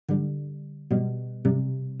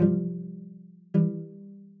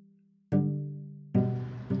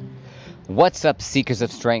What's up, Seekers of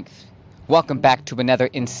Strength? Welcome back to another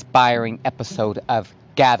inspiring episode of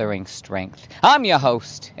Gathering Strength. I'm your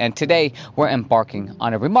host, and today we're embarking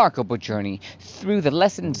on a remarkable journey through the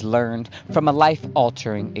lessons learned from a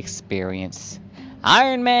life-altering experience.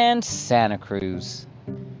 Ironman Santa Cruz.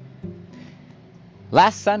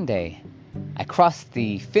 Last Sunday, I crossed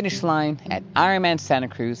the finish line at Ironman Santa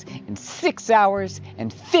Cruz in 6 hours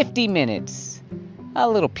and 50 minutes. A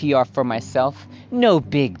little PR for myself, no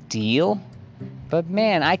big deal. But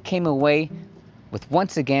man, I came away with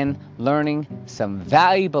once again learning some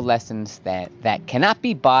valuable lessons that cannot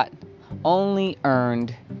be bought, only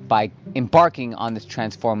earned by embarking on this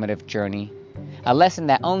transformative journey. A lesson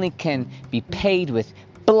that only can be paid with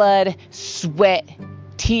blood, sweat,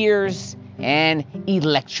 tears, and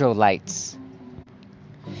electrolytes.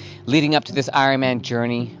 Leading up to this Ironman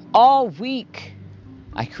journey, all week,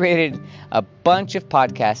 I created a bunch of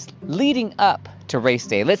podcasts leading up to race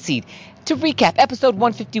day. Let's see. To recap, episode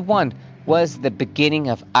 151 was the beginning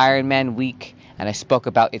of Ironman week, and I spoke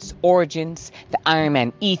about its origins, the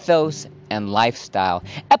Ironman ethos, and lifestyle.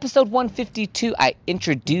 Episode 152, I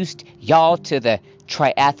introduced y'all to the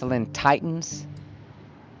triathlon titans,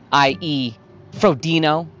 i.e.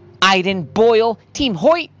 Frodeno, Iden, Boyle, Team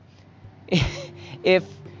Hoyt. If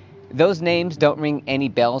those names don't ring any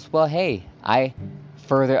bells, well, hey, I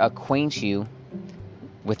further acquaint you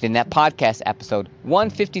within that podcast episode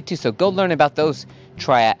 152. So go learn about those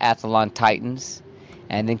triathlon titans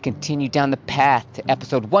and then continue down the path to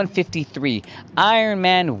episode 153,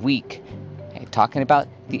 Ironman week, talking about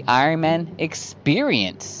the Ironman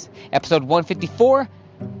experience. Episode 154,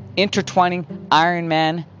 intertwining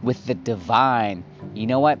Ironman with the divine. You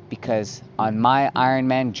know what? Because on my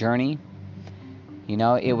Ironman journey,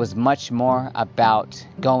 it was much more about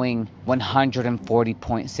going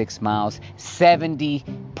 140.6 miles,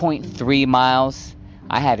 70.3 miles.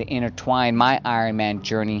 I had to intertwine my Ironman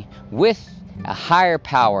journey with a higher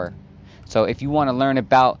power. So if you want to learn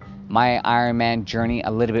about my Ironman journey a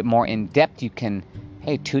little bit more in depth, you can,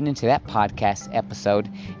 tune into that podcast episode.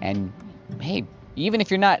 And, even if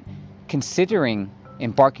you're not considering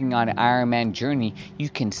embarking on an Ironman journey, you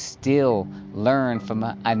can still learn from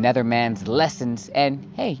another man's lessons.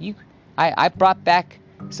 And I brought back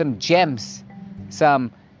some gems,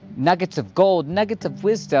 some nuggets of gold, nuggets of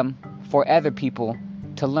wisdom for other people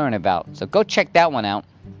to learn about. So go check that one out.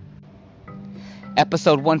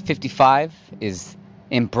 Episode 155 is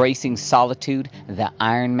Embracing Solitude, the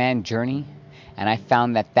Ironman journey. And I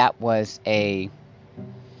found that was a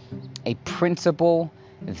principle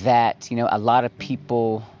that a lot of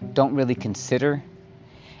people don't really consider.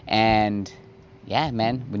 And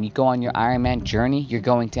when you go on your Ironman journey, you're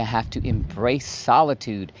going to have to embrace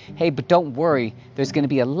solitude. But don't worry, there's going to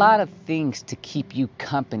be a lot of things to keep you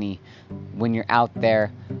company when you're out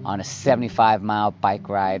there on a 75-mile bike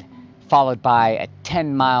ride, followed by a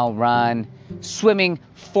 10-mile run, swimming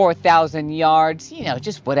 4,000 yards,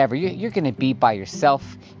 just whatever. You're going to be by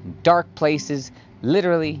yourself in dark places,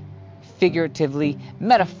 literally, figuratively,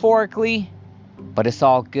 metaphorically, but it's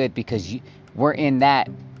all good because we're in that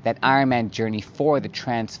Ironman journey for the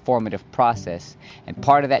transformative process. And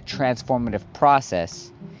part of that transformative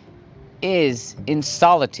process is in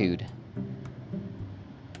solitude.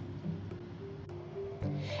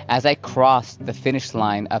 As I crossed the finish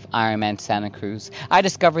line of Ironman Santa Cruz, I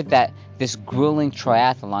discovered that this grueling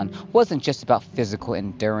triathlon wasn't just about physical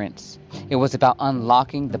endurance. It was about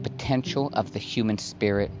unlocking the potential of the human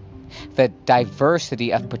spirit. The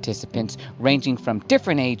diversity of participants ranging from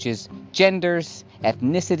different ages, genders,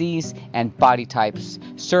 ethnicities, and body types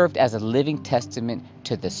served as a living testament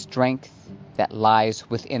to the strength that lies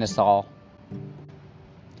within us all.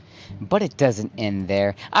 But it doesn't end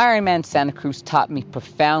there. Ironman Santa Cruz taught me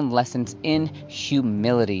profound lessons in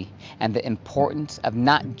humility and the importance of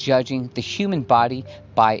not judging the human body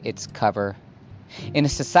by its cover. In a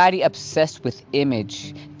society obsessed with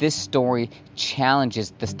image, this story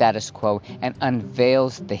challenges the status quo and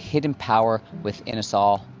unveils the hidden power within us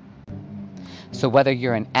all. So whether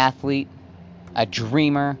you're an athlete, a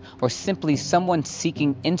dreamer, or simply someone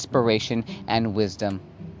seeking inspiration and wisdom,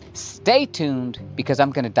 stay tuned because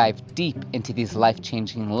I'm going to dive deep into these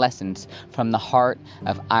life-changing lessons from the heart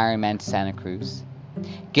of Ironman Santa Cruz.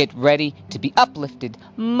 Get ready to be uplifted,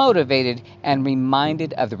 motivated, and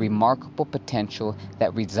reminded of the remarkable potential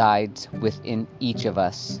that resides within each of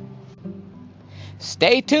us.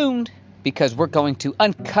 Stay tuned because we're going to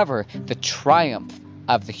uncover the triumph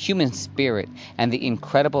of the human spirit and the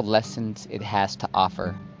incredible lessons it has to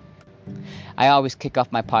offer. I always kick off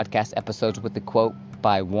my podcast episodes with the quote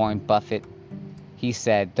by Warren Buffett. He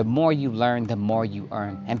said, "The more you learn, the more you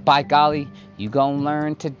earn." And by golly, you gonna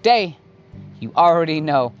learn today. You already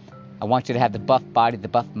know I want you to have the buff body, the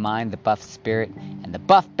buff mind, the buff spirit, and the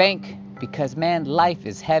buff bank, because man, life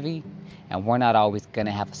is heavy and we're not always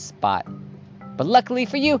gonna have a spot. But luckily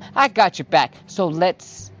for you, I got your back, so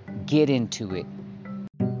let's get into it.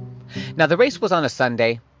 Now, the race was on a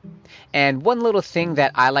Sunday, and one little thing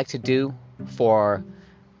that I like to do for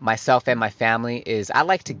myself and my family is I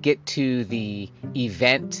like to get to the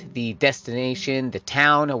event, the destination, the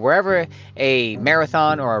town, or wherever a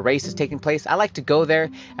marathon or a race is taking place. I like to go there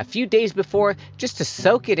a few days before just to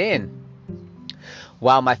soak it in.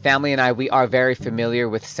 While my family and I, we are very familiar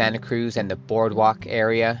with Santa Cruz and the boardwalk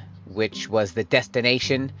area, which was the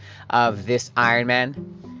destination of this Ironman.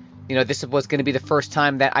 You know, this was going to be the first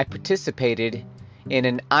time that I participated in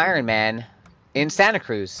an Ironman in Santa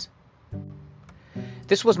Cruz.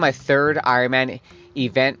 This was my third Ironman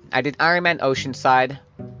event. I did Ironman Oceanside,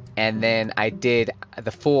 and then I did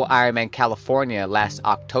the full Ironman California last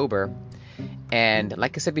October. And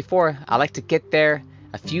like I said before, I like to get there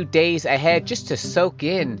a few days ahead just to soak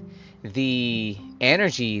in the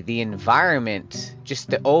energy, the environment, just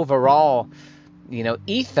the overall,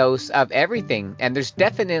 ethos of everything. And there's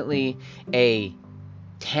definitely a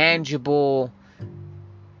tangible,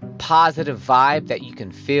 positive vibe that you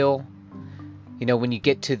can feel when you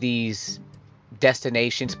get to these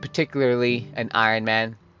destinations, particularly an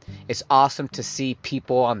Ironman. It's awesome to see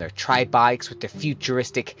people on their tri-bikes with their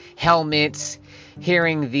futuristic helmets,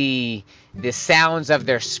 hearing the sounds of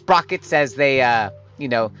their sprockets as they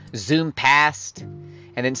zoom past,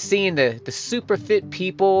 and then seeing the super fit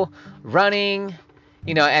people running,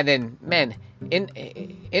 and then, man,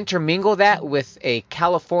 intermingle that with a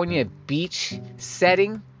California beach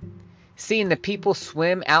setting. Seeing the people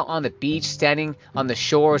swim out on the beach, standing on the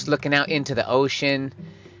shores, looking out into the ocean,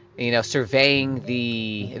 surveying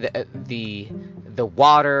the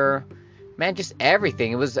water, man, just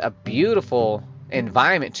everything. It was a beautiful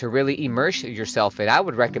environment to really immerse yourself in. I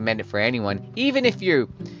would recommend it for anyone, even if you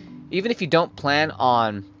don't plan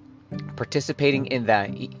on participating in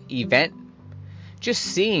the event. Just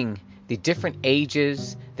seeing the different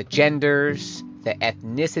ages, the genders, the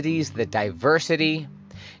ethnicities, the diversity.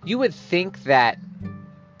 You would think that,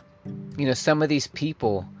 some of these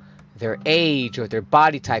people, their age or their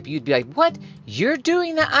body type, you'd be like, what? You're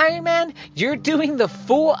doing the Ironman? You're doing the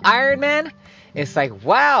full Ironman? It's like,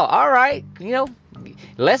 wow, all right,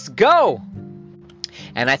 let's go.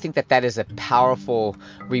 And I think that is a powerful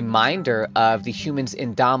reminder of the human's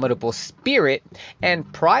indomitable spirit.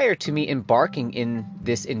 And prior to me embarking in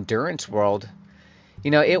this endurance world,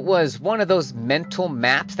 it was one of those mental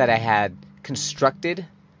maps that I had constructed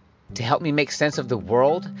to help me make sense of the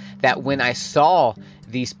world, that when I saw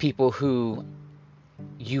these people who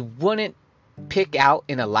you wouldn't pick out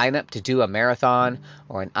in a lineup to do a marathon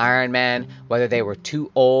or an Ironman, whether they were too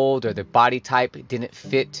old or their body type didn't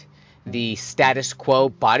fit the status quo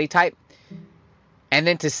body type, and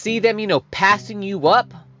then to see them, passing you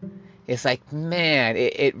up, it's like, man,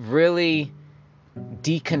 it really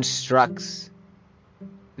deconstructs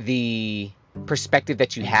the perspective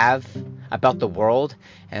that you have about the world.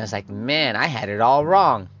 And it's like, man, I had it all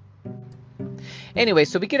wrong. Anyway,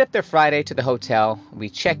 so we get up there Friday to the hotel, we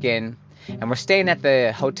check in, and we're staying at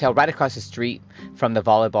the hotel right across the street from the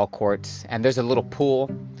volleyball courts, and there's a little pool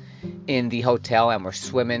in the hotel, and we're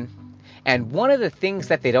swimming. And one of the things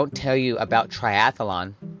that they don't tell you about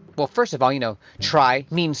triathlon, well, first of all, tri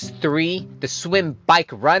means 3, the swim,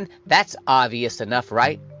 bike, run. That's obvious enough,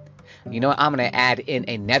 right? I'm going to add in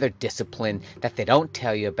another discipline that they don't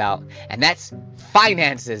tell you about, and that's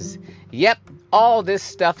finances. Yep, all this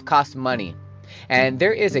stuff costs money. And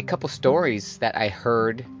there is a couple stories that I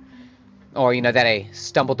heard, or, that I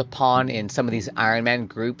stumbled upon in some of these Ironman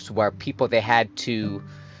groups where people, they had to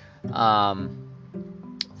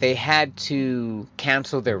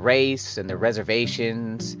cancel their race and their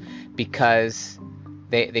reservations because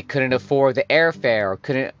they couldn't afford the airfare or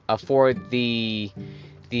couldn't afford the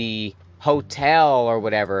hotel or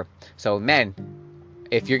whatever. So, man,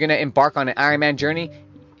 if you're going to embark on an Ironman journey,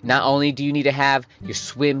 not only do you need to have your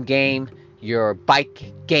swim game, your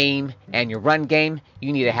bike game, and your run game,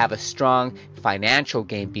 you need to have a strong financial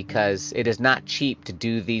game, because it is not cheap to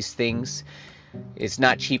do these things. It's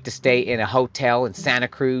not cheap to stay in a hotel in Santa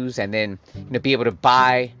Cruz and then, be able to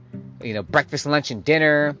buy, breakfast, lunch, and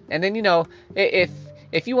dinner. And then,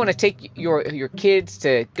 if you want to take your kids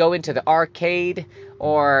to go into the arcade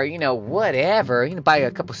or, whatever, buy a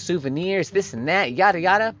couple souvenirs, this and that, yada,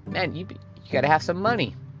 yada, man, you got to have some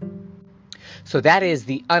money. So that is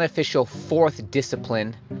the unofficial 4th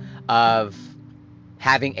discipline of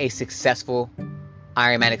having a successful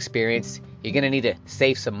Ironman experience. You're going to need to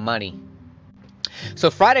save some money. So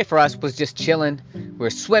Friday for us was just chilling. We were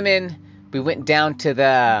swimming. We went down to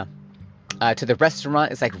the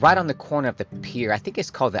restaurant. It's like right on the corner of the pier. I think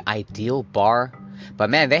it's called the Ideal Bar. But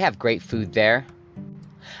man, they have great food there.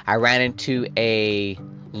 I ran into a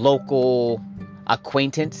local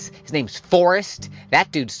acquaintance. His name's Forrest.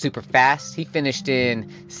 That dude's super fast. He finished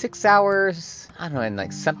in 6 hours. I don't know, in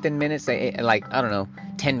like something minutes. Like I don't know,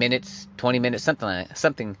 10 minutes, 20 minutes,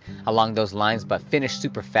 something along those lines. But finished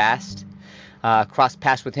super fast. Crossed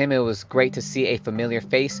paths with him. It was great to see a familiar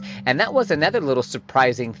face. And that was another little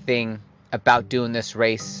surprising thing about doing this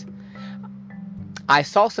race. I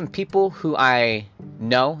saw some people who I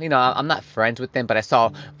know. You know, I'm not friends with them, but I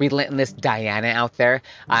saw Relentless Diana out there.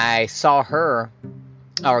 I saw her,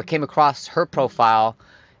 or came across her profile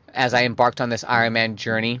as I embarked on this Ironman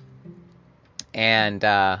journey. And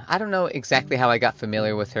I don't know exactly how I got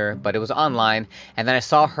familiar with her, but it was online. And then I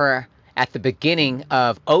saw her at the beginning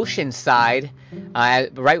of Oceanside,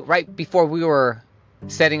 right before we were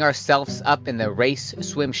setting ourselves up in the race,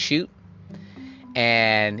 swim, shoot.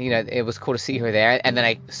 And you know, it was cool to see her there. And then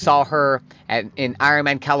I saw her in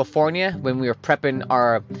Ironman California when we were prepping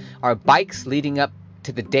our bikes leading up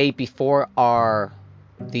to the day before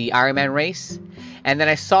the Ironman race. And then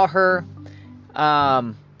I saw her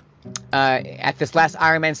at this last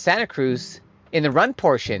Ironman Santa Cruz in the run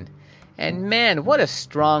portion. And man, what a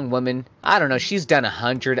strong woman. I don't know, she's done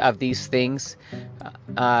 100 of these things.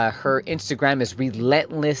 Her Instagram is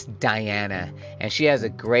Relentless Diana, and she has a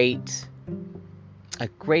great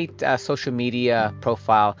social media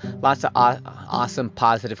profile. Lots of awesome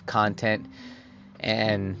positive content.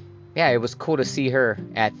 And yeah, it was cool to see her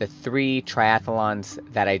at the 3 triathlons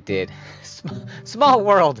that I did. Small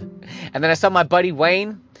world. And then I saw my buddy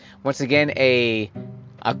Wayne, once again a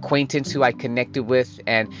acquaintance who I connected with.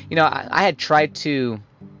 And you know, I had tried to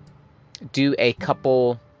do a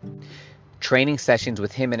couple training sessions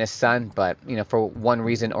with him and his son, but you know, for one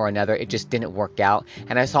reason or another, it just didn't work out.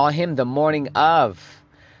 And I saw him the morning of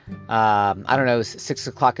I don't know, it was 6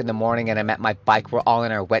 o'clock in the morning, and I'm at my bike. We're all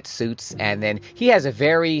in our wetsuits, and then he has a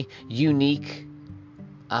very unique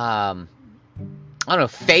I don't know,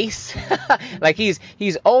 face. Like he's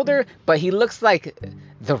older, but he looks like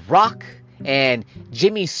The Rock and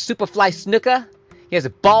Jimmy Superfly Snuka. He has a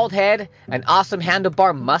bald head, an awesome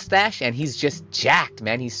handlebar mustache, and he's just jacked,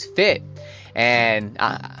 man. He's fit. And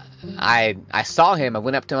I saw him. I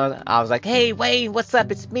went up to him. I was like, "Hey, Wayne, what's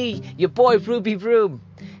up? It's me, your boy Ruby Rube."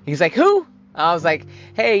 He's like, "Who?" I was like,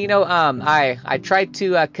 "Hey, you know, I tried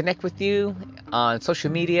to connect with you on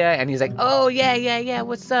social media," and he's like, "Oh yeah,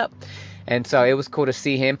 what's up?" And so it was cool to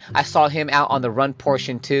see him. I saw him out on the run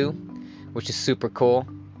portion too, which is super cool.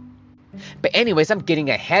 But anyways, I'm getting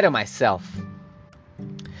ahead of myself.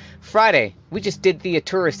 Friday, we just did the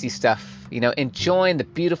touristy stuff, you know, enjoying the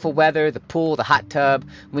beautiful weather, the pool, the hot tub.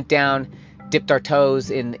 Went down, dipped our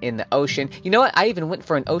toes in the ocean. You know what? I even went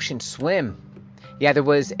for an ocean swim. Yeah, there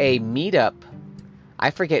was a meetup.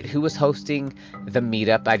 I forget who was hosting the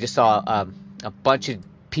meetup. I just saw a bunch of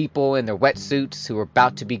people in their wetsuits who were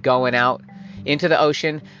about to be going out into the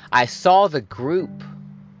ocean. I saw the group.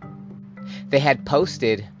 They had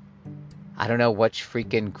posted, I don't know which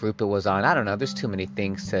freaking group it was on. I don't know. There's too many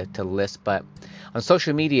things to list. But on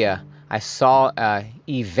social media, I saw an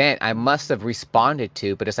event I must have responded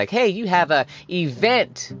to. But it's like, hey, you have an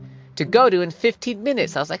event to go to in 15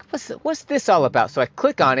 minutes. I was like, what's this all about? So I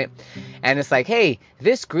click on it. And it's like, hey,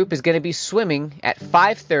 this group is going to be swimming at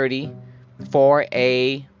 5:30 for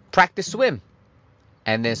a practice swim.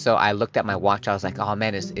 And then so I looked at my watch. I was like, oh,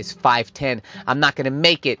 man, it's 5:10. I'm not going to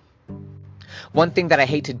make it. One thing that I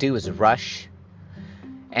hate to do is rush.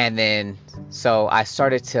 And then so I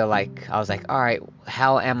started to I was like, all right,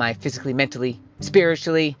 how am I physically, mentally,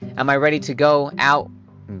 spiritually? Am I ready to go out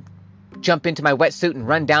and jump into my wetsuit and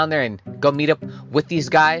run down there and go meet up with these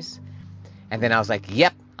guys? And then I was like,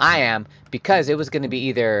 yep, I am. Because it was going to be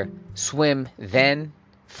either swim then,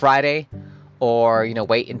 Friday, or, you know,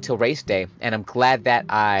 wait until race day. And I'm glad that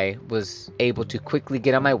I was able to quickly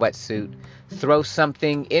get on my wetsuit, throw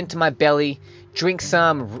something into my belly, drink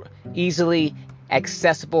some easily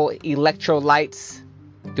accessible electrolytes,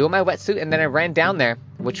 do my wetsuit, and then I ran down there,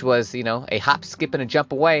 which was, you know, a hop, skip, and a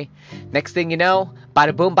jump away. Next thing you know,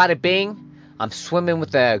 bada boom, bada bing, I'm swimming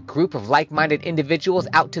with a group of like-minded individuals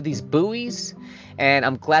out to these buoys. And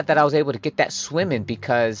I'm glad that I was able to get that swim in,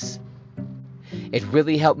 because it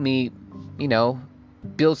really helped me, you know,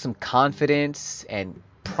 build some confidence and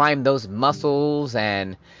prime those muscles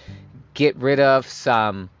and get rid of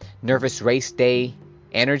some nervous race day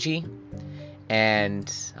energy.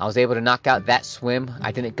 And I was able to knock out that swim.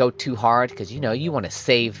 I didn't go too hard because, you know, you want to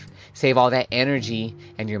save save all that energy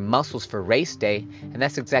and your muscles for race day. And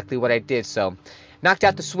that's exactly what I did. So knocked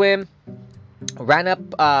out the swim, ran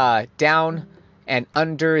up down and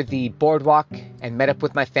under the boardwalk and met up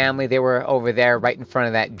with my family. They were over there right in front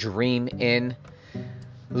of that Dream Inn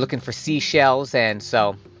looking for seashells, and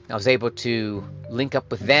so I was able to link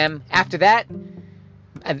up with them. After that,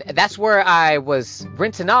 and that's where I was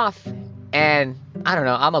rinsing off, and I don't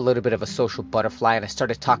know, I'm a little bit of a social butterfly, and I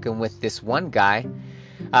started talking with this one guy.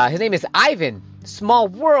 His name is Ivan. Small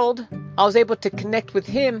world. I was able to connect with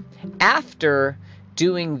him after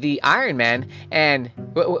doing the Ironman, and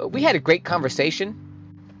we had a great conversation.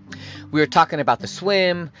 We were talking about the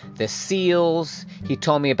swim, the seals. He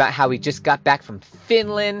told me about how he just got back from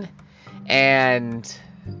Finland, and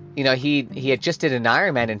you know, he had just did an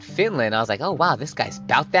Ironman in Finland. I was like, oh wow, this guy's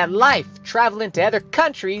about that life, traveling to other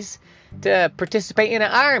countries to participate in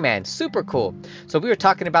an Ironman. Super cool. So we were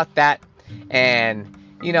talking about that, and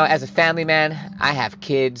you know, as a family man, I have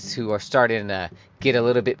kids who are starting to get a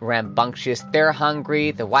little bit rambunctious. They're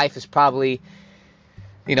hungry. The wife is probably,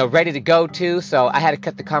 you know, ready to go too. So I had to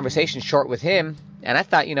cut the conversation short with him. And I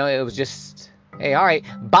thought, you know, it was just, hey, all right,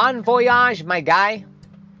 bon voyage, my guy.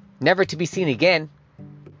 Never to be seen again.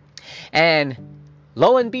 And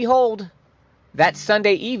lo and behold, that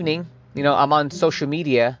Sunday evening, you know, I'm on social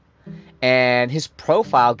media and his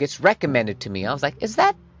profile gets recommended to me. I was like, is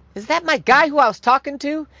that my guy who I was talking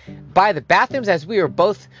to by the bathrooms as we were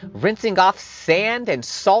both rinsing off sand and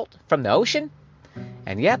salt from the ocean?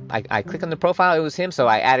 And yep, I clicked on the profile. It was him, so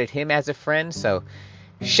I added him as a friend. So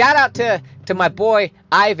shout out to my boy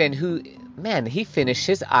Ivan, who, man, he finished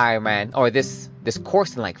his Ironman, or this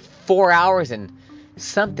course, in like 4 hours and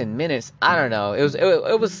something minutes. I don't know.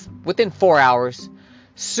 It was within 4 hours.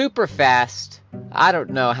 Super fast. I don't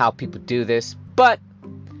know how people do this, but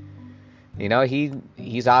you know,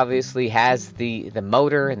 he's obviously has the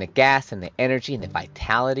motor and the gas and the energy and the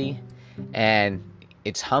vitality, and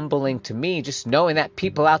it's humbling to me just knowing that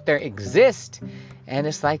people out there exist. And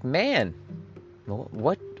it's like, man,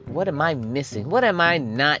 what am I missing? What am I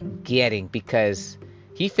not getting? Because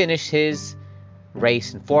he finished his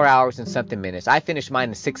race in 4 hours and something minutes. I finished mine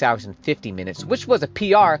in 6 hours and 50 minutes, which was a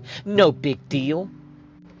PR. No big deal.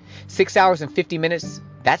 6 hours and 50 minutes,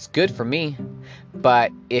 that's good for me.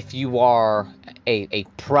 But if you are a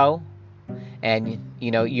pro and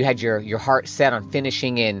you know you had your heart set on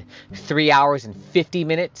finishing in 3 hours and 50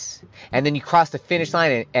 minutes, and then you cross the finish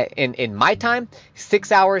line in my time,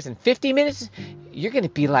 6 hours and 50 minutes, you're gonna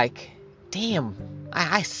be like, damn,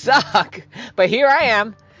 I suck. But here I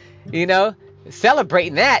am, you know,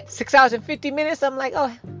 celebrating that 6 hours and 50 minutes. I'm like,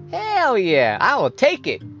 oh hell yeah, I will take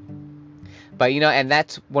it. But you know, and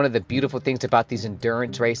that's one of the beautiful things about these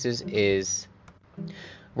endurance races is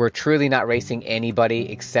we're truly not racing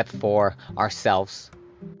anybody except for ourselves.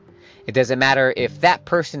 It doesn't matter if that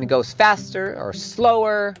person goes faster or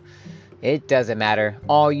slower. It doesn't matter.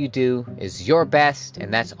 All you do is your best,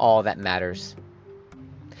 and that's all that matters.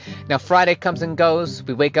 Now Friday comes and goes.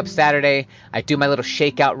 We wake up Saturday. I do my little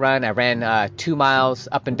shakeout run. I ran 2 miles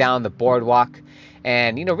up and down the boardwalk.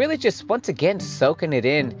 And, you know, really just once again soaking it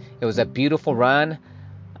in. It was a beautiful run.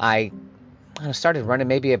 I started running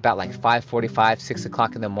maybe about like 5:45, 6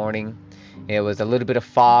 o'clock in the morning. It was a little bit of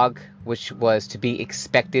fog, which was to be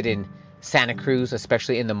expected in Santa Cruz,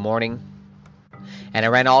 especially in the morning. And I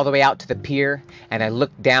ran all the way out to the pier, and I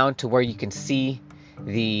looked down to where you can see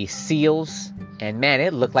the seals. And man,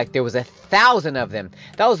 it looked like there was 1,000 of them.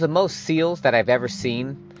 That was the most seals that I've ever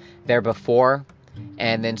seen there before.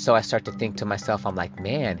 And then so I start to think to myself, I'm like,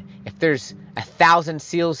 man, if there's 1,000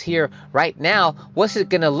 seals here right now, what's it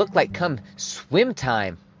gonna look like come swim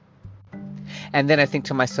time? And then I think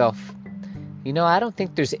to myself, you know, I don't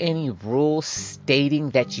think there's any rule stating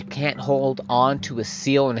that you can't hold on to a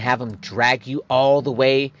seal and have them drag you all the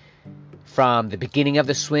way from the beginning of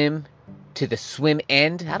the swim to the swim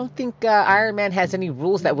end. I don't think Ironman has any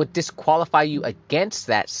rules that would disqualify you against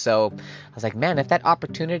that. So I was like, man, if that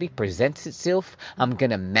opportunity presents itself, I'm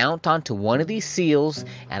going to mount onto one of these seals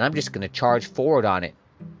and I'm just going to charge forward on it.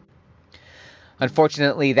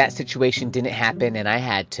 Unfortunately, that situation didn't happen, and I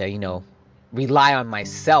had to, you know, rely on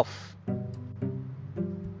myself,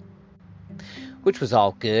 which was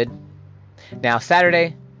all good. Now,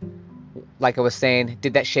 Saturday, like I was saying,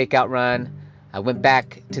 did that shakeout run. I went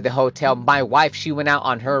back to the hotel. My wife, she went out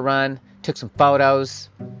on her run, took some photos,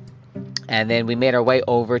 and then we made our way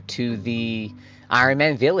over to the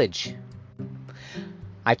Ironman Village.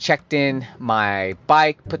 I checked in my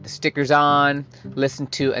bike, put the stickers on,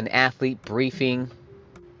 listened to an athlete briefing,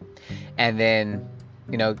 and then,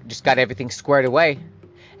 you know, just got everything squared away.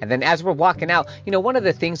 And then as we're walking out, you know, one of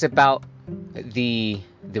the things about the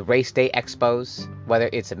the race day expos, whether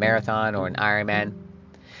it's a marathon or an Ironman.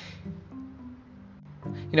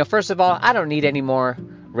 First of all, I don't need any more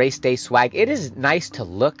race day swag. It is nice to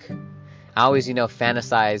look. I always,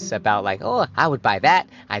 fantasize about like, oh, I would buy that.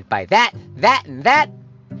 I'd buy that, that, and that.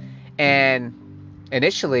 And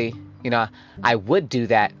initially, I would do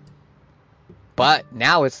that. But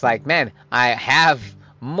now it's like, man, I have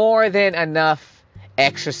more than enough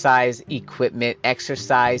exercise equipment,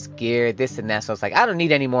 exercise gear, this and that. So it's like, I don't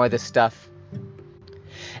need any more of this stuff.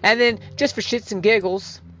 And then just for shits and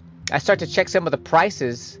giggles, I start to check some of the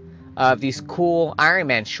prices of these cool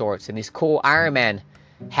Ironman shorts and these cool Ironman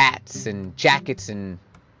hats and jackets and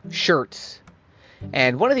shirts.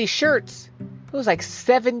 And one of these shirts, it was like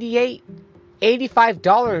 $78,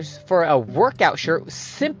 $85 for a workout shirt,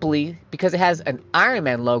 simply because it has an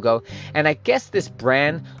Ironman logo. And I guess this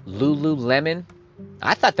brand, Lululemon,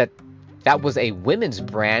 I thought that was a women's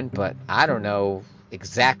brand, but I don't know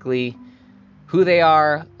exactly who they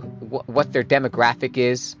are, what their demographic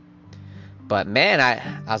is. But man,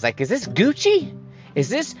 I was like, is this Gucci? Is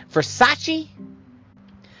this Versace?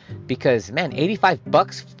 Because man,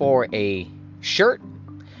 $85 for a shirt?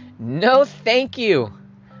 No, thank you.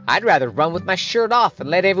 I'd rather run with my shirt off and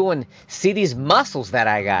let everyone see these muscles that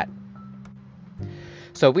I got.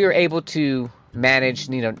 So we were able to manage,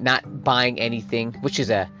 not buying anything, which is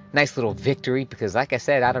a nice little victory because, like I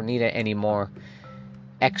said, I don't need any more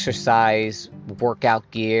exercise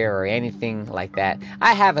workout gear or anything like that.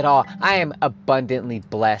 I have it all. I am abundantly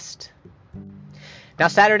blessed. Now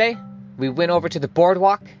Saturday, we went over to the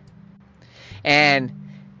boardwalk, and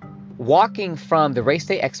walking from the Race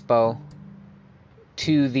Day Expo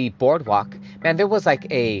to the boardwalk, man, there was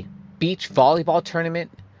like a beach volleyball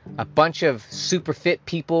tournament. A bunch of super fit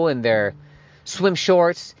people in their swim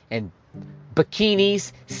shorts and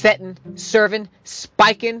bikinis, setting, serving,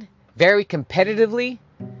 spiking very competitively.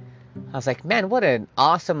 I was like, man, what an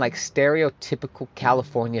awesome, like, stereotypical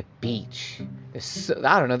California beach.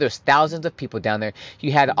 There's thousands of people down there.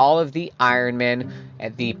 You had all of the Ironmen,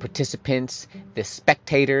 the participants, the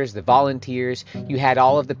spectators, the volunteers. You had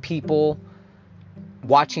all of the people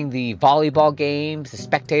watching the volleyball games, the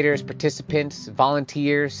spectators, participants,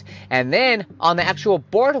 volunteers. And then on the actual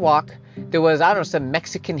boardwalk, there was, some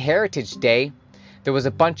Mexican Heritage Day. There was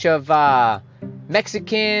a bunch of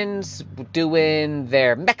Mexicans doing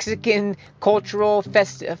their Mexican cultural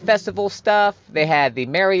festival stuff. They had the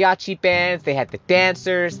mariachi bands, they had the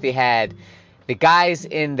dancers, they had the guys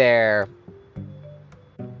in their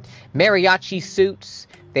mariachi suits,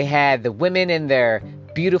 they had the women in their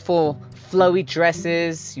beautiful flowy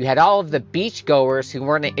dresses. You had all of the beachgoers who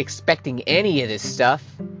weren't expecting any of this stuff.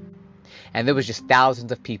 And there was just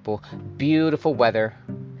thousands of people, beautiful weather,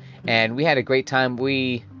 and we had a great time.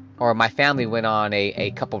 My family went on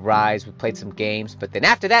a couple rides. We played some games. But then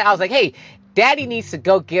after that, I was like, hey, Daddy needs to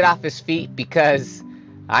go get off his feet because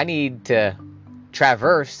I need to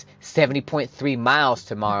traverse 70.3 miles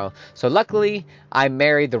tomorrow. So luckily, I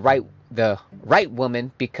married the right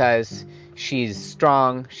woman because she's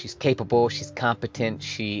strong, she's capable, she's competent,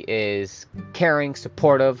 she is caring,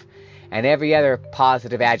 supportive, and every other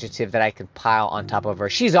positive adjective that I can pile on top of her.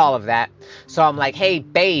 She's all of that. So I'm like, hey,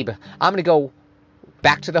 babe, I'm going to go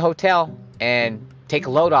back to the hotel and take a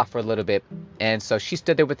load off for a little bit. And so she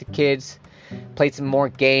stood there with the kids, played some more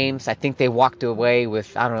games. I think they walked away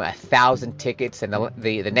with, 1,000 tickets. And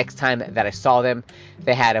the next time that I saw them,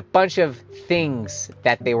 they had a bunch of things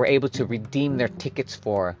that they were able to redeem their tickets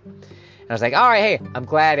for. And I was like, all right, hey, I'm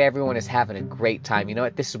glad everyone is having a great time. You know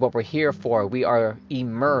what? This is what we're here for. We are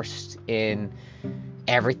immersed in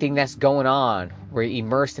everything that's going on. We're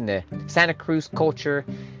immersed in the Santa Cruz culture,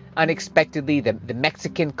 unexpectedly the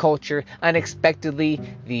Mexican culture, unexpectedly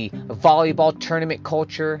the volleyball tournament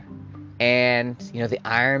culture, and the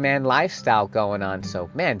Ironman lifestyle going on. So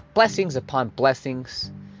man, blessings upon blessings.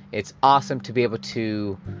 It's awesome to be able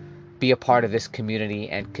to be a part of this community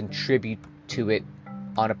and contribute to it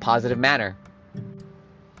on a positive manner.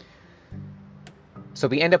 So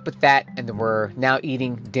we end up with that, and then we're now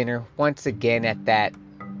eating dinner once again at that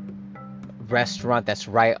restaurant that's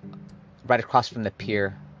right across from the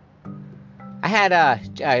pier. I had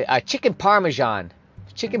a chicken parmesan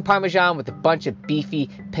with a bunch of beefy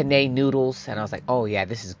penne noodles, and I was like, oh yeah,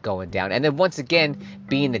 this is going down. And then once again,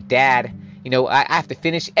 being the dad, I have to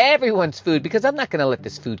finish everyone's food because I'm not going to let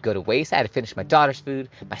this food go to waste. I had to finish my daughter's food,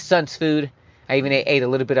 my son's food. I even ate a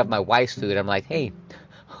little bit of my wife's food. I'm like, hey,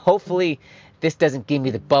 hopefully this doesn't give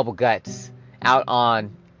me the bubble guts out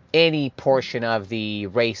on any portion of the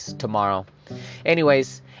race tomorrow.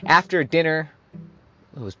 Anyways, after dinner,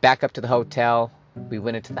 it was back up to the hotel. We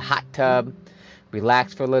went into the hot tub,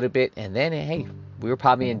 relaxed for a little bit, and then, hey, we were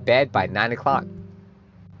probably in bed by 9 o'clock.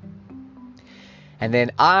 And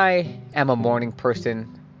then I am a morning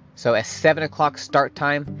person, so at 7 o'clock start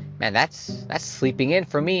time, man, that's sleeping in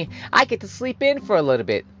for me. I get to sleep in for a little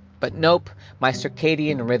bit. But nope, my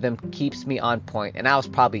circadian rhythm keeps me on point, and I was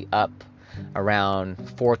probably up around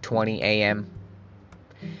 4:20 a.m.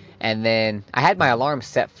 And then I had my alarm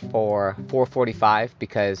set for 4:45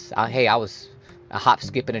 because, I was a hop,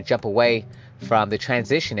 skip, and a jump away from the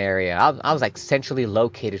transition area. I was like centrally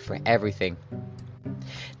located for everything.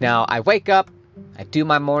 Now I wake up, I do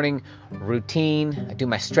my morning routine, I do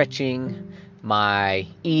my stretching, my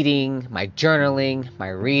eating, my journaling, my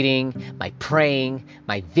reading, my praying,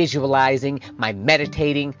 my visualizing, my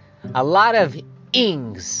meditating. A lot of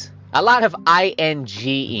ings, a lot of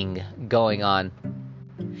ing going on.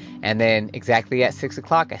 And then exactly at 6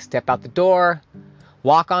 o'clock, I step out the door,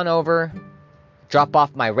 walk on over, drop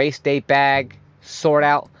off my race day bag, sort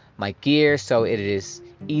out my gear so it is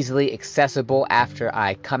easily accessible after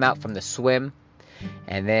I come out from the swim.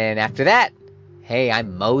 And then after that, hey, I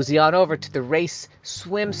mosey on over to the race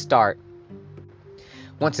swim start.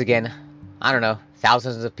 Once again, I don't know,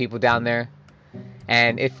 thousands of people down there.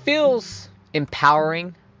 And it feels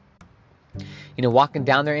empowering. You know, walking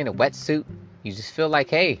down there in a wetsuit, you just feel like,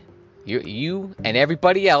 hey, you and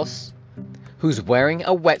everybody else who's wearing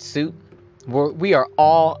a wetsuit, we are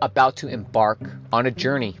all about to embark on a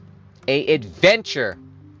journey, a adventure.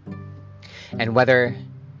 And whether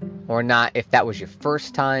or not, if that was your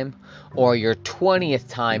first time or your 20th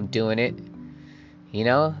time doing it, you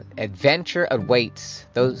know, adventure awaits.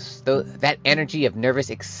 That energy of nervous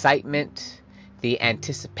excitement, the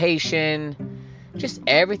anticipation, just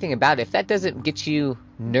everything about it. If that doesn't get you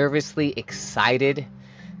nervously excited,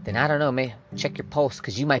 then I don't know, man, check your pulse,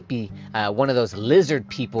 because you might be one of those lizard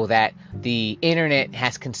people that the internet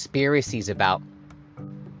has conspiracies about.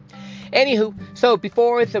 Anywho, so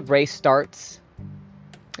before the race starts,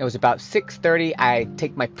 it was about 6:30. I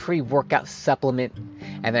take my pre-workout supplement,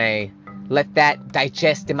 and then I let that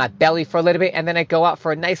digest in my belly for a little bit, and then I go out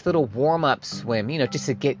for a nice little warm-up swim, you know, just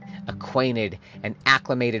to get acquainted and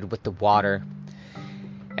acclimated with the water.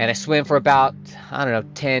 And I swim for about,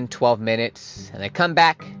 10, 12 minutes. And I come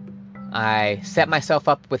back. I set myself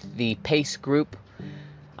up with the pace group.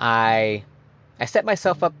 I set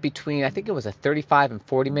myself up between, I think it was a 35 and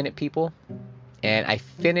 40 minute people. And I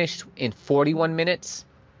finished in 41 minutes.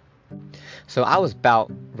 So I was about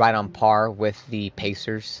right on par with the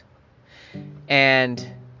pacers. And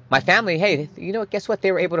my family, hey, you know what? Guess what?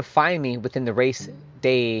 They were able to find me within the race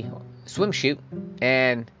day swim shoot.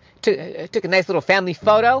 And took a nice little family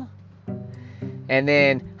photo, and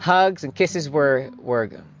then hugs and kisses were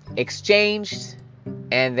exchanged,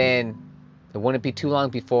 and then it wouldn't be too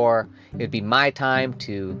long before it would be my time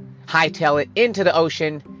to hightail it into the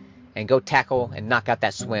ocean and go tackle and knock out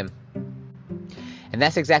that swim. And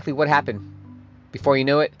that's exactly what happened. Before you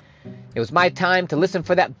knew it, it was my time to listen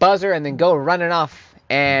for that buzzer and then go running off.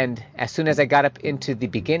 And as soon as I got up into the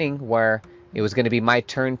beginning where it was going to be my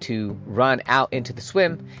turn to run out into the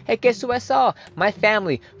swim, hey, guess who I saw? My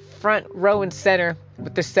family, front row and center,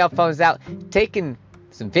 with their cell phones out, taking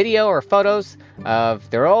some video or photos of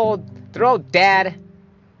their old dad,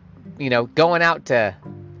 you know, going out to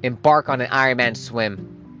embark on an Ironman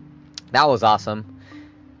swim. That was awesome.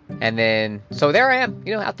 And then, so there I am,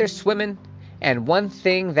 you know, out there swimming. And one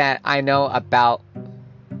thing that I know about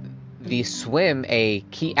the swim, a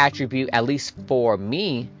key attribute, at least for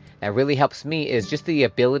me, that really helps me, is just the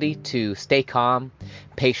ability to stay calm,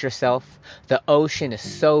 pace yourself. The ocean is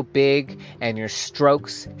so big and your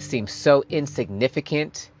strokes seem so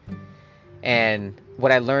insignificant. And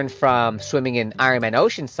what I learned from swimming in Ironman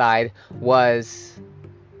Oceanside was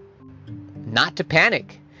not to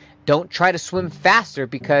panic. Don't try to swim faster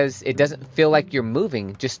because it doesn't feel like you're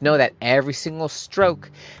moving. Just know that every single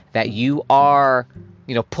stroke that you are,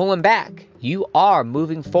 you know, pulling back, you are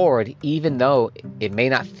moving forward, even though it may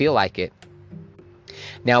not feel like it.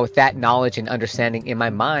 Now, with that knowledge and understanding in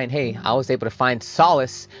my mind, hey, I was able to find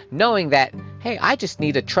solace knowing that, hey, I just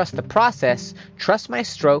need to trust the process, trust my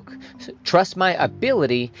stroke, trust my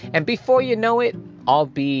ability, and before you know it, I'll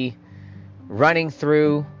be running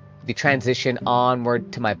through the transition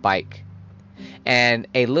onward to my bike. And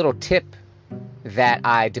a little tip that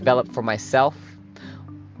I developed for myself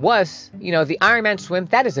was, you know, the Ironman swim,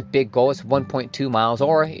 that is a big goal. It's 1.2 miles,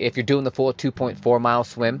 or if you're doing the full 2.4 mile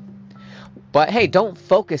swim. But hey, don't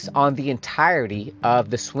focus on the entirety of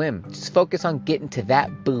the swim. Just focus on getting to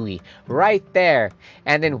that buoy right there.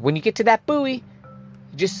 And then when you get to that buoy,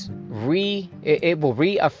 just it will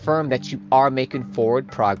reaffirm that you are making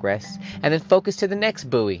forward progress. And then focus to the next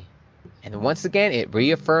buoy. And then once again, it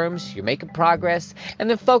reaffirms you're making progress, and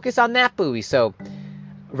then focus on that buoy. So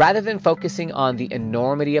rather than focusing on the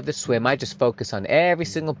enormity of the swim, I just focused on every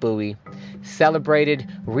single buoy, celebrated,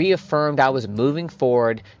 reaffirmed I was moving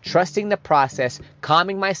forward, trusting the process,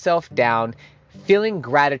 calming myself down, feeling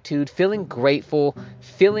gratitude, feeling grateful,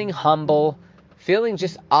 feeling humble, feeling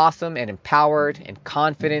just awesome and empowered and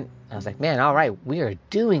confident. I was like, man, all right, we are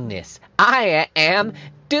doing this. I am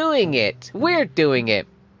doing it. We're doing it.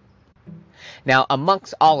 Now,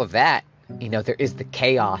 amongst all of that, there is the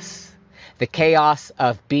chaos. The chaos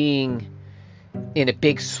of being in a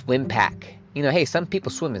big swim pack. Hey, some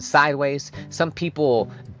people swimming sideways. Some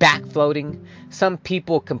people back floating. Some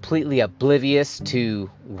people completely oblivious to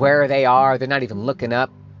where they are. They're not even looking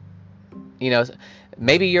up.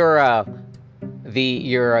 Maybe your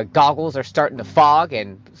goggles are starting to fog,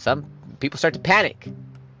 and some people start to panic.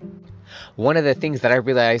 One of the things that I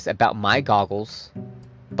realized about my goggles,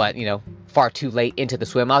 but far too late into the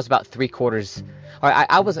swim, I was about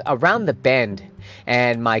I was around the bend,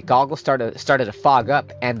 and my goggles started to fog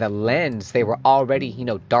up, and the lens, they were already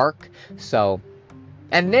dark. So,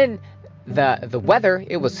 and then the weather,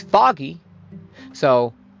 it was foggy,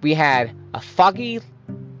 so we had a foggy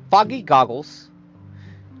goggles,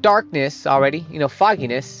 darkness already,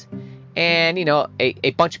 fogginess, and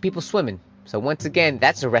a bunch of people swimming. So once again,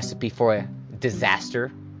 that's a recipe for a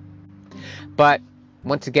disaster. But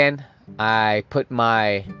once again, I put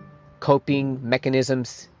my coping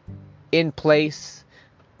mechanisms in place,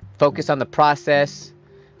 focus on the process,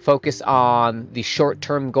 focus on the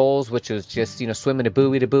short-term goals, which was just swimming a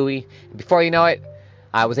buoy to buoy. Before you know it,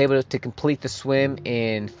 I was able to complete the swim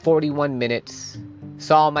in 41 minutes.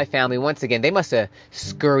 Saw my family once again. They must have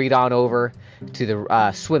scurried on over to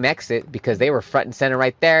the swim exit, because they were front and center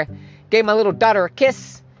right there. Gave my little daughter a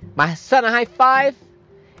kiss, my son a high five,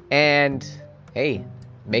 and hey,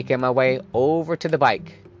 making my way over to the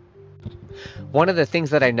bike. One of the things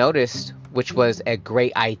that I noticed, which was a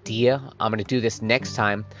great idea, I'm going to do this next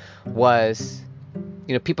time, was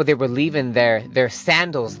people, they were leaving their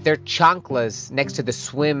sandals, their chanclas next to the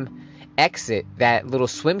swim exit, that little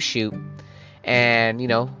swim chute. And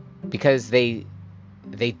because they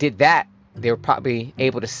did that, they were probably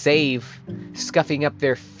able to save scuffing up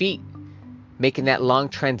their feet, making that long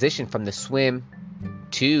transition from the swim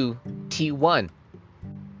to T1.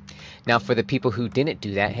 Now, for the people who didn't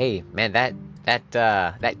do that, hey, man,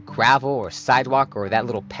 that gravel or sidewalk or that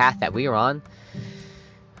little path that we were on,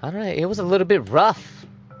 I don't know, it was a little bit rough.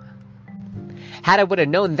 Had I would have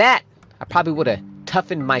known that, I probably would have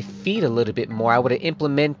toughened my feet a little bit more. I would have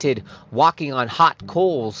implemented walking on hot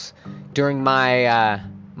coals during my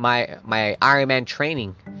my Ironman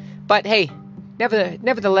training. But hey,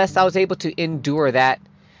 nevertheless, I was able to endure that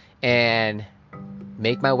and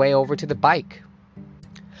make my way over to the bike.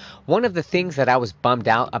 One of the things that I was bummed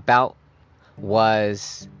out about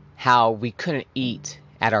was how we couldn't eat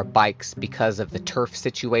at our bikes because of the turf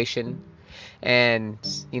situation. And,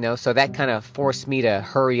 so that kind of forced me to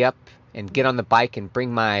hurry up and get on the bike and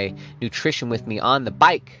bring my nutrition with me on the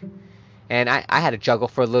bike. And I had to juggle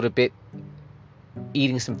for a little bit,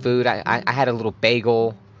 eating some food. I had a little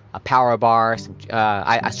bagel, a power bar.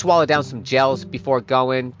 I swallowed down some gels before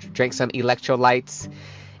going, drank some electrolytes.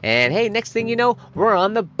 And hey, next thing you know, we're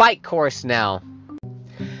on the bike course now.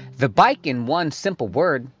 The bike, in one simple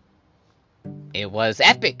word, it was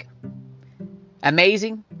epic.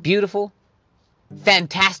 Amazing, beautiful,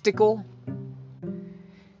 fantastical.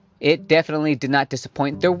 It definitely did not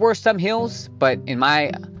disappoint. There were some hills, but in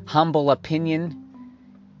my humble opinion,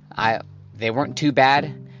 they weren't too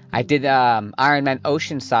bad. I did Ironman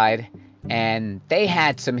Oceanside, and they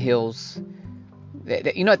had some hills.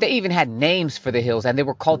 They even had names for the hills, and they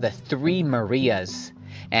were called the Three Marias.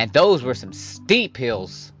 And those were some steep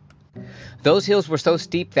hills. Those hills were so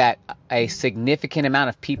steep that a significant amount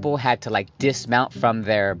of people had to dismount from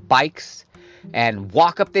their bikes and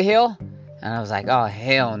walk up the hill. And I was like, oh,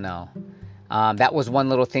 hell no. That was one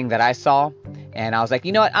little thing that I saw. And I was like,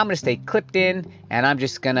 you know what? I'm going to stay clipped in, and I'm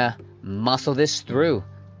just going to muscle this through.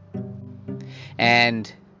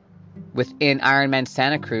 And within Ironman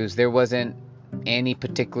Santa Cruz, there wasn't any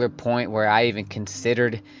particular point where I even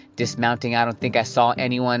considered dismounting. I don't think I saw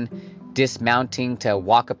anyone dismounting to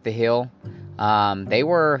walk up the hill. They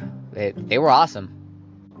were awesome.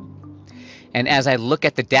 And as I look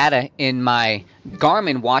at the data in my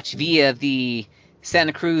Garmin watch via the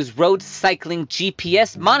Santa Cruz Road Cycling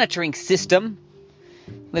GPS monitoring system,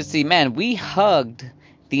 let's see, man, we hugged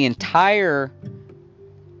the entire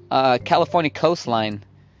California coastline.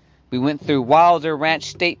 We went through Wilder Ranch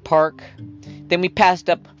State Park. Then we passed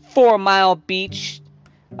up 4 Mile Beach,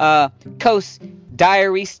 Coast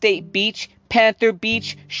Diary State Beach, Panther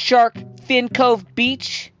Beach, Shark Fin Cove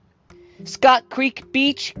Beach, Scott Creek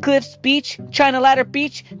Beach, Cliffs Beach, China Ladder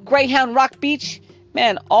Beach, Greyhound Rock Beach.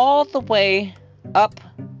 Man, all the way up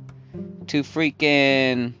to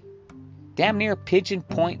freaking damn near Pigeon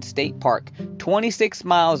Point State Park. 26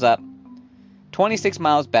 miles up, 26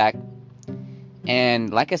 miles back.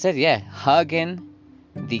 And like I said, yeah, hugging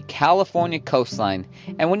the California coastline.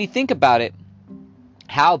 And when you think about it,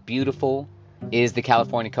 how beautiful is the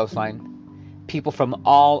California coastline? People from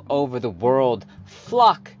all over the world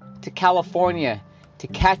flock to California to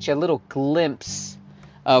catch a little glimpse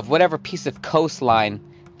of whatever piece of coastline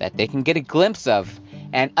that they can get a glimpse of.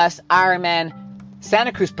 And us Ironman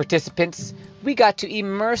Santa Cruz participants, we got to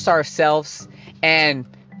immerse ourselves and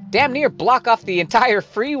damn near block off the entire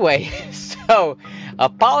freeway. So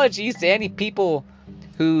apologies to any people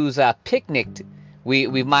whose picnic we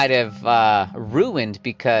might have ruined,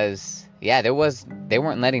 because yeah, they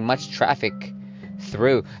weren't letting much traffic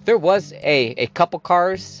through. There was a couple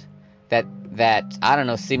cars that I don't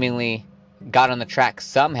know, seemingly got on the track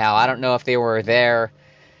somehow. I don't know if they were there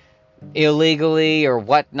illegally or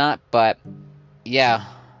whatnot, but yeah,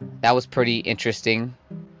 that was pretty interesting.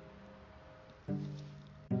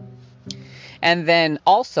 And then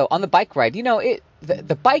also on the bike ride, you know,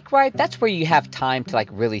 the bike ride, that's where you have time to like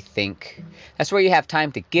really think. That's where you have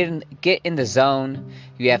time to get in the zone.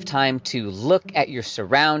 You have time to look at your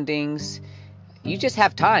surroundings. You just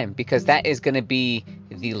have time, because that is going to be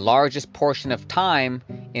the largest portion of time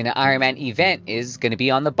in an Ironman event is going to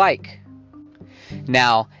be on the bike.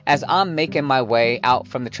 Now, as I'm making my way out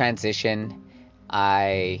from the transition,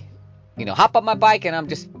 I, hop on my bike and I'm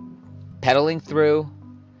just pedaling through.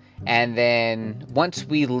 And then once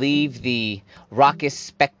we leave the raucous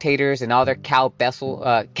spectators and all their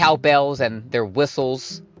cowbells and their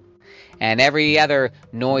whistles and every other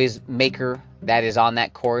noise maker that is on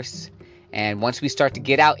that course, and once we start to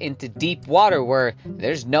get out into deep water where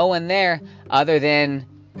there's no one there other than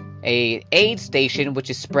a aid station,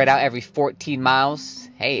 which is spread out every 14 miles,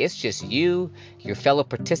 hey, it's just you, your fellow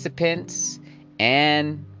participants,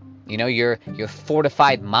 and your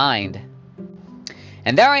fortified mind.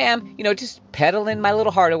 And there I am, just pedaling my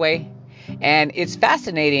little heart away. And it's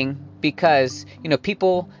fascinating because,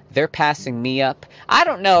 people, they're passing me up. I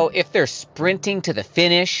don't know if they're sprinting to the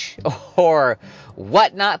finish or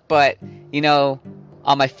whatnot, but,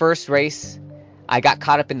 on my first race, I got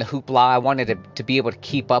caught up in the hoopla. I wanted to be able to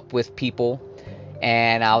keep up with people.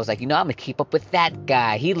 And I was like, I'm going to keep up with that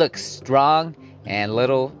guy. He looks strong. And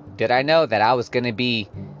little did I know that I was going to be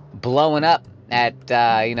blowing up at,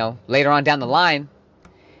 later on down the line.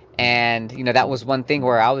 And, that was one thing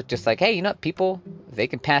where I was just like, hey, people, they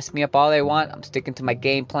can pass me up all they want. I'm sticking to my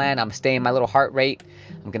game plan. I'm staying my little heart rate.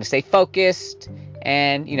 I'm going to stay focused.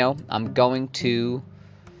 And, I'm going to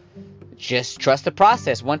just trust the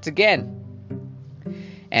process once again.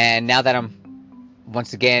 And now that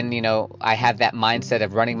once again, I have that mindset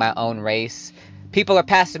of running my own race. People are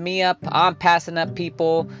passing me up. I'm passing up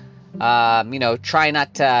people. Try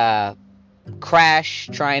not to crash,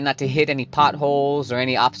 trying not to hit any potholes or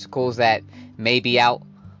any obstacles that may be out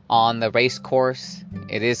on the race course.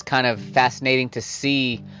 It is kind of fascinating to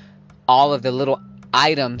see all of the little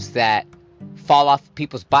items that fall off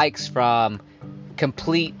people's bikes, from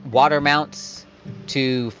complete water mounts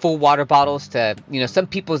to full water bottles to, some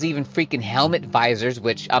people's even freaking helmet visors,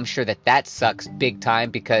 which I'm sure that sucks big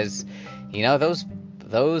time, because,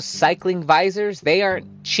 those cycling visors, they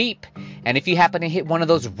aren't cheap. And if you happen to hit one of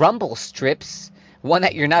those rumble strips, one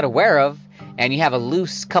that you're not aware of, and you have a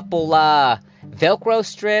loose couple Velcro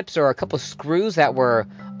strips or a couple screws that were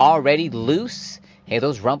already loose, hey,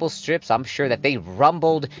 those rumble strips, I'm sure that they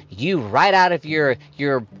rumbled you right out of your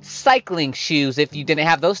cycling shoes if you didn't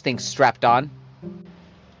have those things strapped on.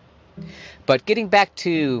 But getting back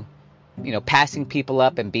to, passing people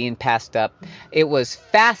up and being passed up, it was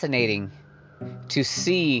fascinating to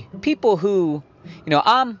see people who,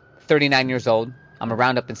 I'm 39 years old. I'm gonna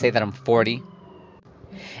round up and say that I'm 40.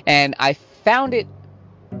 And I found it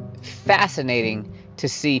fascinating to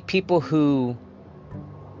see people who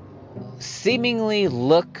seemingly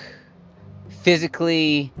look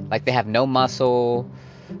physically like they have no muscle.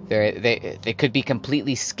 They could be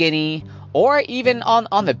completely skinny, or even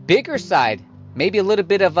on the bigger side, maybe a little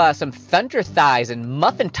bit of some thunder thighs and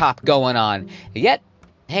muffin top going on. Yet,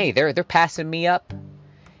 hey, they're passing me up.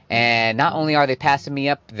 And not only are they passing me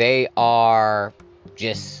up, they are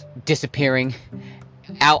just disappearing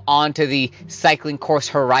out onto the cycling course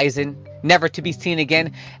horizon, never to be seen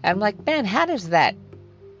again. And I'm like, man, how does that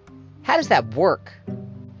work?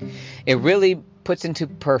 It really puts into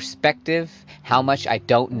perspective how much I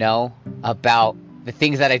don't know about the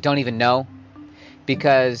things that I don't even know.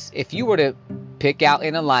 Because if you were to pick out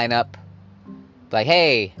in a lineup, like,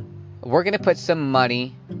 hey, we're going to put some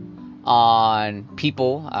money on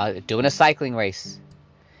people doing a cycling race.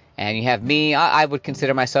 And you have me, I would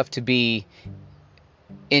consider myself to be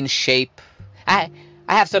in shape. I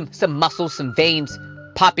have some muscles, some veins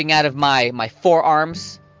popping out of my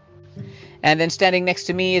forearms. And then standing next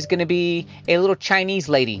to me is going to be a little Chinese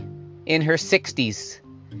lady in her 60s.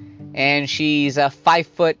 And she's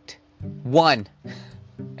 5'1".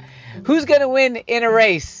 Who's going to win in a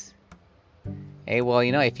race? Hey, well,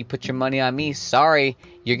 if you put your money on me, sorry,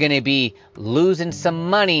 you're going to be losing some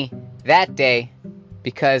money that day.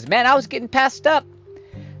 Because, man, I was getting passed up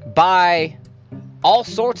by all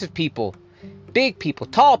sorts of people. Big people,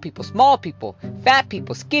 tall people, small people, fat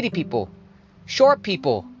people, skinny people, short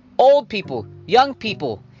people, old people, young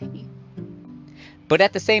people. But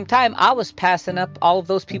at the same time, I was passing up all of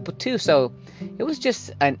those people too. So it was just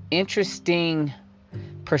an interesting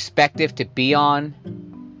perspective to be on,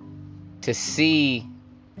 to see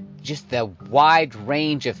just the wide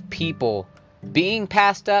range of people being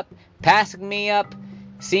passed up, passing me up,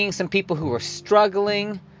 seeing some people who were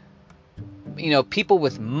struggling, people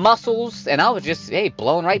with muscles, and I was just,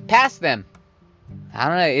 blown right past them. I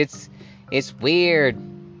don't know, it's weird.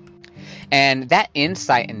 And that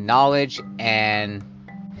insight and knowledge and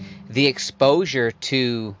the exposure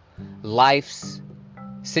to life's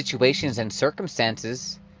situations and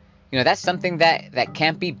circumstances, that's something that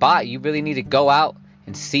can't be bought. You really need to go out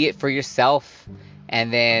and see it for yourself.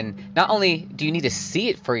 And then not only do you need to see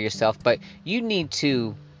it for yourself, but you need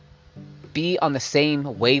to be on the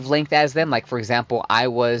same wavelength as them. Like, for example, I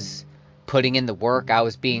was putting in the work. I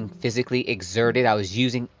was being physically exerted. I was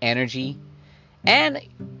using energy. And,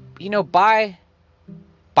 by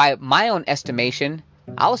my own estimation,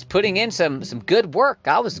 I was putting in some good work.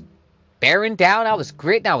 I was bearing down. I was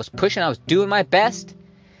gritting. I was pushing. I was doing my best.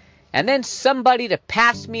 And then somebody to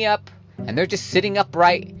pass me up, and they're just sitting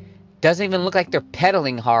upright. Doesn't even look like they're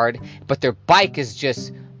pedaling hard, but their bike is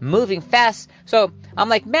just moving fast. So I'm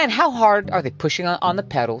like, man, how hard are they pushing on the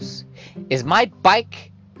pedals? Is my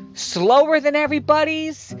bike slower than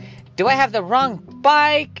everybody's? Do I have the wrong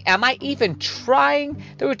bike? Am I even trying?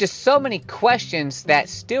 There were just so many questions that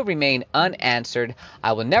still remain unanswered.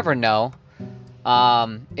 I will never know.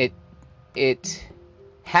 It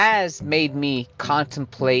has made me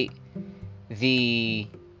contemplate the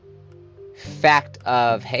fact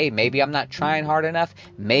of, hey, maybe I'm not trying hard enough.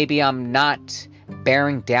 Maybe I'm not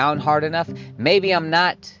bearing down hard enough. Maybe I'm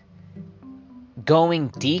not going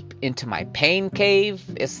deep into my pain cave.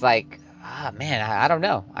 It's like, man, I don't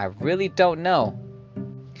know. I really don't know.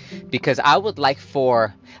 Because I would like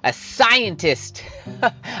for a scientist,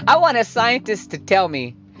 I want a scientist to tell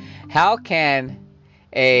me, how can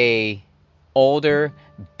a older,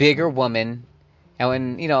 bigger woman,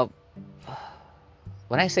 and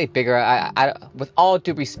when I say bigger, I with all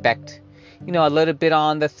due respect, a little bit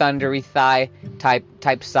on the thundery thigh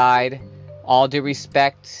type side, all due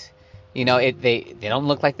respect, they don't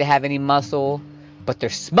look like they have any muscle, but they're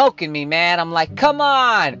smoking me, man. I'm like, come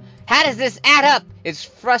on, how does this add up? It's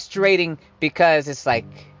frustrating because it's like,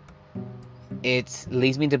 it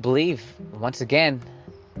leads me to believe, once again,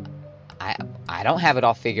 I don't have it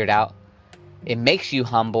all figured out. It makes you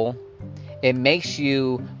humble. It makes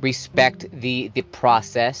you respect the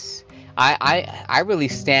process. I really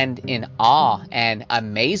stand in awe and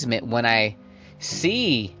amazement when I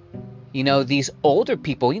see, these older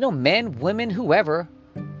people, men, women, whoever.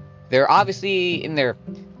 They're obviously in their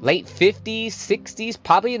late 50s, 60s,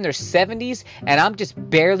 probably in their 70s, and I'm just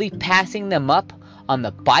barely passing them up on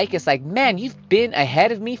the bike. It's like, man, you've been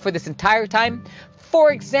ahead of me for this entire time.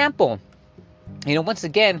 For example, once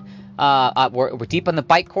again, we're deep on the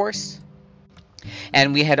bike course.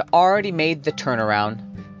 And we had already made the turnaround.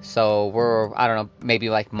 So we're, I don't know, maybe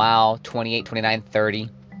like mile 28, 29, 30.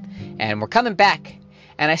 And we're coming back.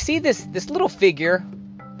 And I see this little figure.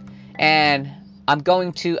 And I'm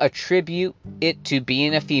going to attribute it to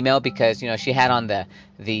being a female because, she had on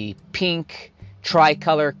the pink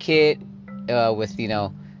tricolor kit with,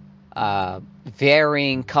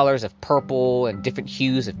 varying colors of purple and different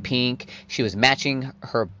hues of pink. She was matching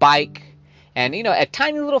her bike. And, a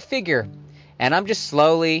tiny little figure. And I'm just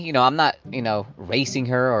slowly, I'm not, racing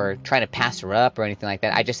her or trying to pass her up or anything like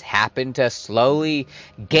that. I just happen to slowly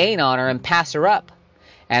gain on her and pass her up.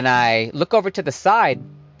 And I look over to the side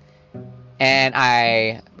and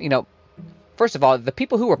I, first of all, the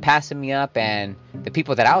people who were passing me up and the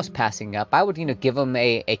people that I was passing up, I would, give them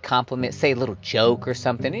a compliment, say a little joke or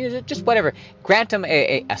something, just whatever, grant them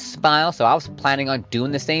a smile. So I was planning on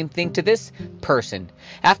doing the same thing to this person.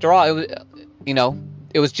 After all,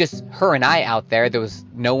 it was just her and I out there. There was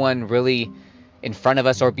no one really in front of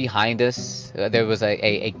us or behind us. There was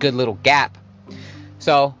a good little gap.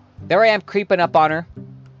 So there I am creeping up on her.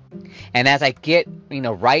 And as I get,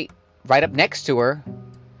 right up next to her,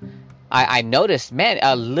 I noticed, man,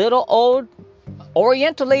 a little old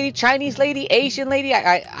Oriental lady, Chinese lady, Asian lady.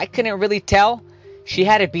 I couldn't really tell. She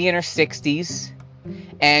had to be in her 60s.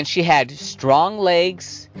 And she had strong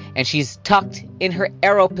legs. And she's tucked in her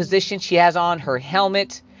arrow position. She has on her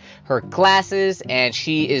helmet, her glasses. And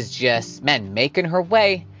she is just, man, making her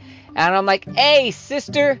way. And I'm like, hey,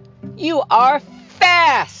 sister, you are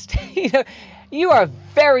fast. You are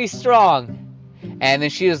very strong. And then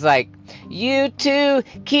she was like, you too,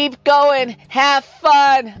 keep going, have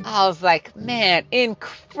fun. I was like, man,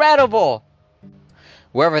 incredible.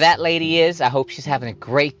 Wherever that lady is, I hope she's having a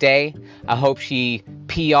great day. I hope she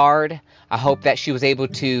PR'd. I hope that she was able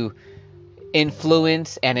to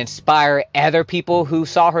influence and inspire other people who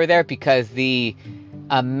saw her there, because the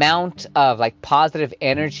amount of positive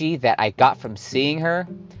energy that I got from seeing her,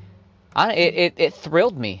 it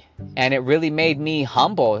thrilled me, and it really made me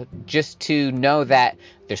humble just to know that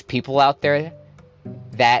there's people out there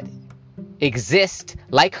that exist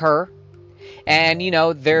like her, and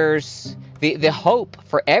there's the hope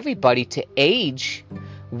for everybody to age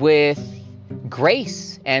with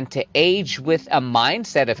grace and to age with a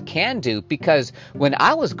mindset of can do. Because when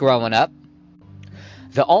I was growing up,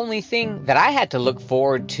 the only thing that I had to look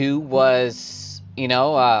forward to was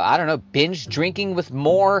binge drinking with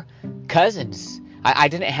more cousins. I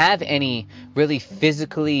didn't have any really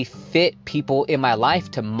physically fit people in my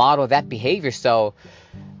life to model that behavior. So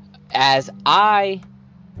as I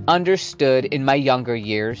understood in my younger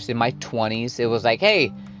years, in my 20s, it was like, hey,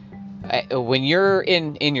 when you're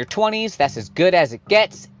in your 20s, that's as good as it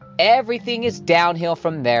gets. Everything is downhill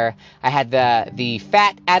from there. I had the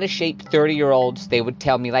fat, out of shape 30-year-olds. They would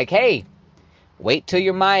tell me hey, wait till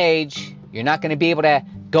you're my age. You're not going to be able to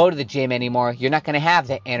go to the gym anymore. You're not going to have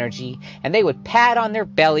the energy. And they would pat on their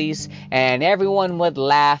bellies and everyone would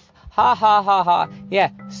laugh. Ha, ha, ha, ha.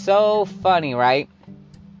 Yeah, so funny, right?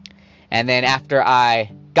 And then after I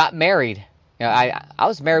got married, I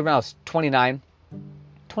was married when I was 28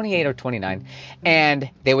 or 29. And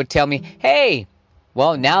they would tell me, hey,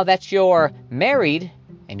 well, now that you're married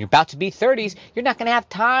and you're about to be 30s, you're not going to have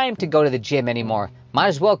time to go to the gym anymore. Might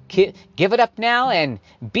as well give it up now and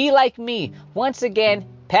be like me. Once again,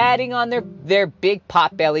 patting on their big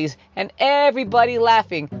pot bellies and everybody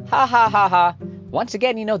laughing. Ha, ha, ha, ha. Once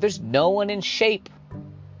again, there's no one in shape.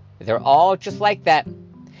 They're all just like that.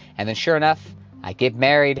 And then sure enough, I get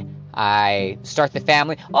married. I start the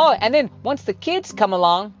family. Oh, and then once the kids come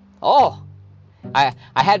along, I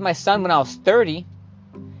had my son when I was 30.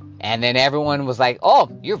 And then everyone was like,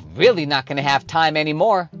 oh, you're really not going to have time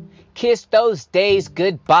anymore. Kiss those days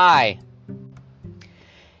goodbye.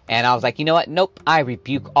 And I was like, you know what? Nope, I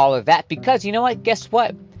rebuke all of that, because you know what? Guess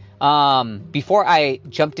what? Before I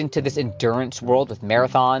jumped into this endurance world with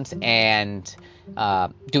marathons and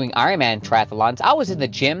doing Ironman triathlons, I was in the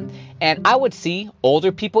gym and I would see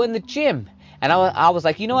older people in the gym. And I was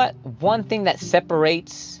like, you know what? One thing that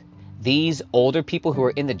separates these older people who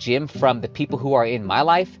are in the gym from the people who are in my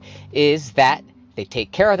life is that they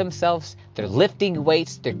take care of themselves. They're lifting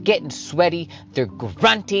weights. They're getting sweaty. They're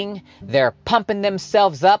grunting. They're pumping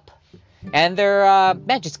themselves up. And they're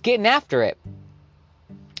just getting after it.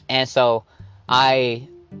 And so I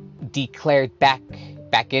declared back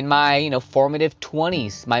in my formative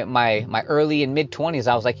 20s, my early and mid 20s,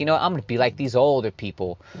 I was like, I'm going to be like these older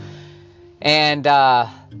people. And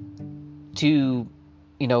to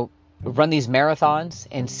run these marathons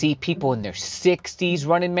and see people in their 60s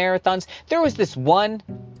running marathons. There was this one,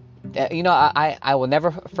 I will never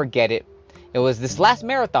forget it. It was this last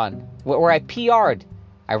marathon where I PR'd.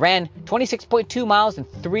 I ran 26.2 miles in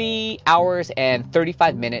 3 hours and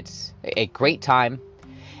 35 minutes. A great time.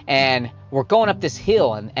 And we're going up this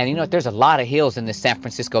hill, and there's a lot of hills in this San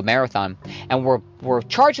Francisco marathon. And we're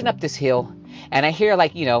charging up this hill, and I hear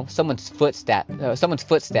someone's footsteps,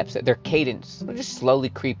 their cadence, they're just slowly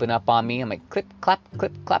creeping up on me. I'm like, clip, clap,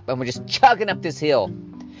 and we're just chugging up this hill.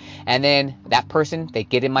 And then that person, they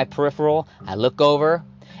get in my peripheral. I look over,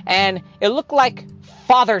 and it looked like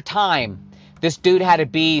Father Time. This dude had to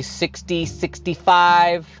be 60,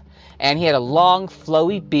 65, and he had a long,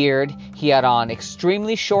 flowy beard. He had on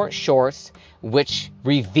extremely short shorts, which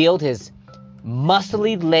revealed his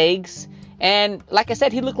muscly legs And like I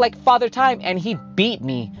said, he looked like Father Time, and he beat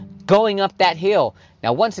me going up that hill.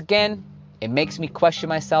 Now, once again, it makes me question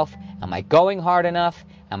myself. Am I going hard enough?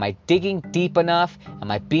 Am I digging deep enough? Am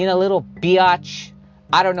I being a little biatch?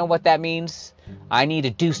 I don't know what that means. I need to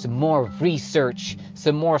do some more research,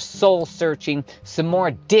 some more soul searching, some more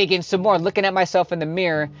digging, some more looking at myself in the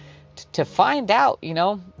mirror to find out,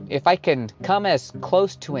 if I can come as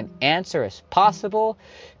close to an answer as possible,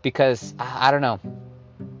 because I don't know.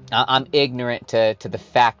 I'm ignorant to the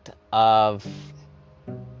fact of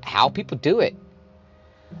how people do it.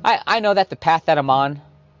 I know that the path that I'm on,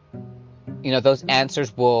 those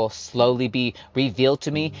answers will slowly be revealed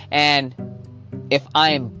to me. And if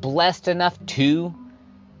I am blessed enough to,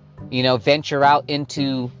 venture out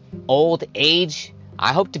into old age,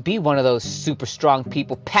 I hope to be one of those super strong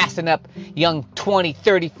people passing up young 20,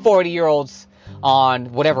 30, 40-year-olds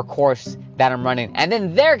on whatever course that I'm running. And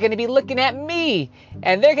then they're going to be looking at me,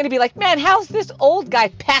 and they're going to be like, man, how's this old guy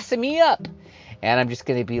passing me up? And I'm just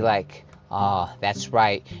going to be like, oh, that's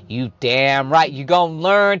right. You damn right. You gonna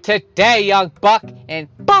learn today, young buck. And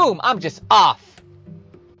boom, I'm just off.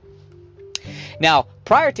 Now,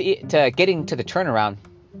 prior to getting to the turnaround,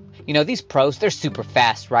 these pros, they're super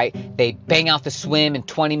fast, right? They bang out the swim in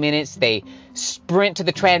 20 minutes. They sprint to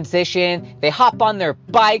the transition. They hop on their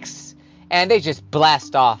bikes, and they just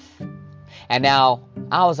blast off. And now,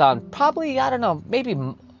 I was on probably, maybe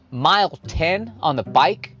mile 10 on the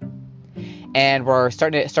bike. And we're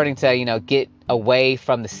starting to, get away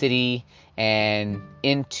from the city and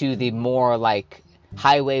into the more like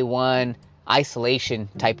Highway 1 isolation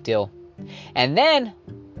type deal. And then,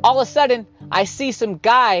 all of a sudden, I see some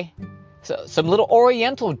guy, some little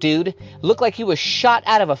Oriental dude, look like he was shot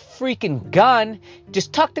out of a freaking gun,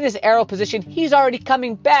 just tucked in his arrow position. He's already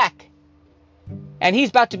coming back. And he's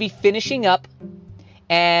about to be finishing up.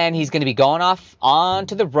 And he's going to be going off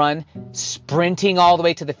onto the run, sprinting all the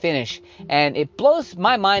way to the finish. And it blows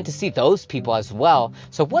my mind to see those people as well.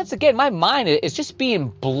 So once again, my mind is just being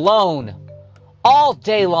blown all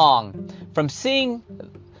day long from seeing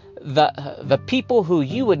the people who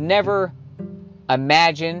you would never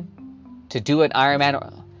imagine to do an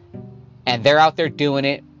Ironman, and they're out there doing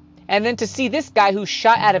it. And then to see this guy who's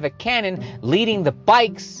shot out of a cannon leading the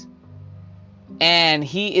bikes, and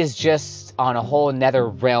he is just on a whole nether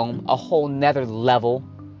realm, a whole nether level.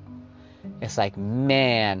 It's like,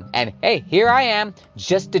 man. And hey, here I am,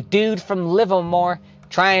 just a dude from Livermore,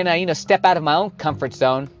 trying to, step out of my own comfort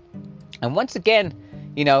zone. And once again,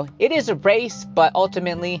 it is a race, but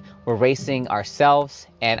ultimately we're racing ourselves.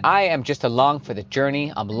 And I am just along for the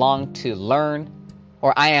journey. I'm along to learn,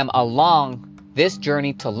 or I am along this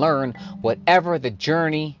journey to learn whatever the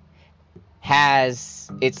journey has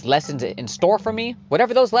its lessons in store for me.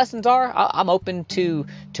 Whatever those lessons are, I'm open to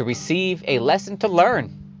receive a lesson to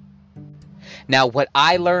learn. Now, what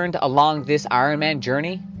I learned along this Ironman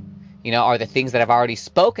journey, are the things that I've already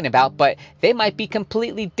spoken about, but they might be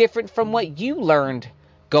completely different from what you learned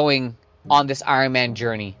going on this Ironman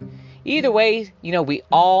journey. Either way, we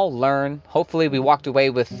all learn. Hopefully we walked away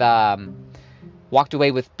with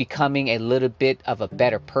becoming a little bit of a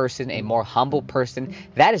better person, a more humble person.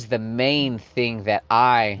 That is the main thing that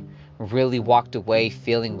I really walked away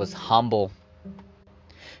feeling was humble.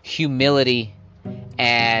 Humility,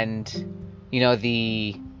 and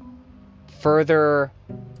the further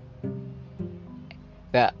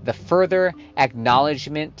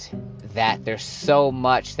acknowledgement that there's so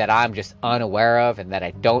much that I'm just unaware of and that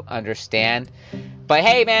I don't understand. But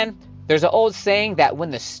hey, man, there's an old saying that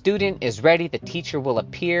when the student is ready, the teacher will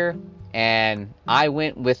appear. And I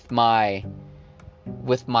went with my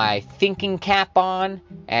thinking cap on,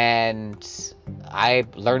 and I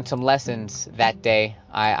learned some lessons that day.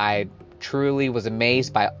 I truly was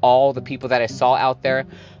amazed by all the people that I saw out there,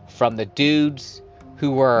 from the dudes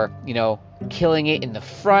who were, killing it in the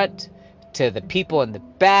front to the people in the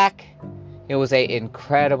back. It was an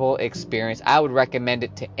incredible experience. I would recommend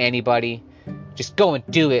it to anybody. Just go and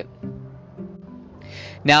do it.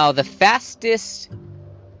 Now, the fastest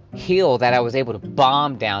hill that I was able to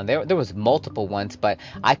bomb down, there was multiple ones, but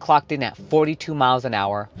I clocked in at 42 miles an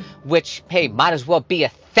hour, which, hey, might as well be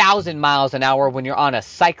 1,000 miles an hour when you're on a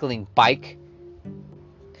cycling bike.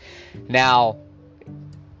 Now,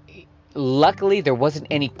 luckily there wasn't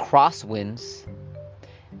any crosswinds,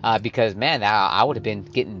 because, man, I would have been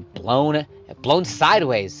getting blown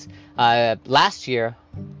sideways. Last year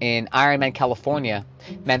in Ironman California,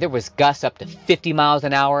 man, there was gusts up to 50 miles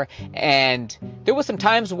an hour, and there was some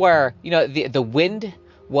times where, the wind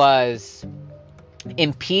was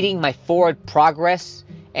impeding my forward progress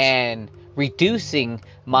and reducing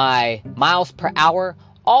my miles per hour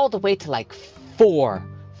all the way to like 4,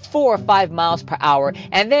 4 or 5 miles per hour,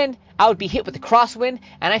 and then I would be hit with a crosswind,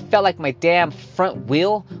 and I felt like my damn front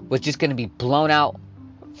wheel was just going to be blown out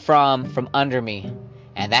from under me.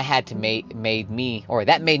 And that had to made me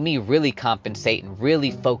really compensate and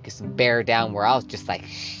really focus and bear down, where I was just like,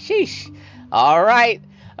 sheesh, all right,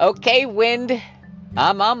 okay, wind,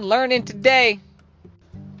 I'm learning today.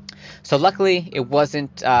 So luckily it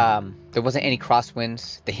wasn't there wasn't any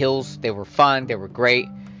crosswinds. The hills, they were fun, they were great,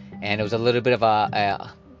 and it was a little bit of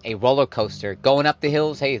a roller coaster. Going up the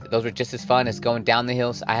hills, hey, those were just as fun as going down the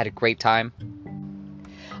hills. I had a great time.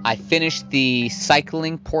 I finished the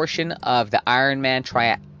cycling portion of the Ironman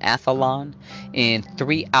triathlon in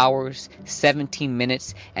 3 hours, 17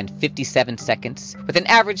 minutes, and 57 seconds, with an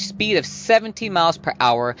average speed of 17 miles per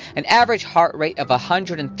hour, an average heart rate of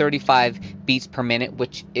 135 beats per minute,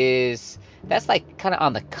 that's like kind of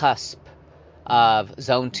on the cusp of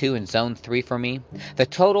zone 2 and zone 3 for me. The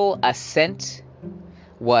total ascent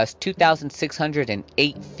was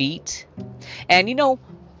 2,608 feet. And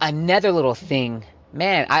another little thing,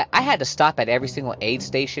 man, I had to stop at every single aid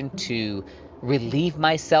station to relieve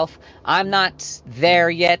myself. I'm not there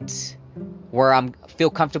yet where I feel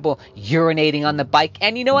comfortable urinating on the bike.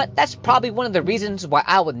 And you know what? That's probably one of the reasons why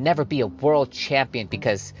I would never be a world champion,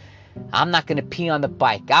 because I'm not going to pee on the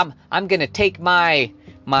bike. I'm going to take my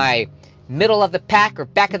middle of the pack or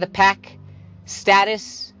back of the pack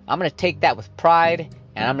status. I'm going to take that with pride,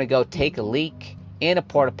 and I'm going to go take a leak in a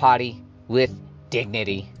porta potty with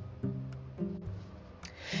dignity.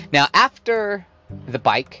 Now, after the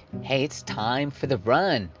bike, hey, it's time for the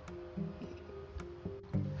run.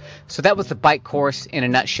 So that was the bike course in a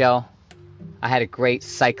nutshell. I had a great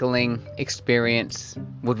cycling experience.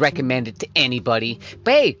 Would recommend it to anybody.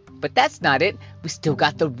 But hey, that's not it. We still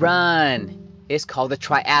got the run. It's called the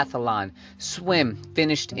triathlon. Swim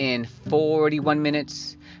finished in 41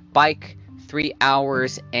 minutes. Bike 3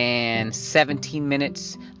 hours and 17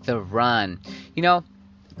 minutes. The run.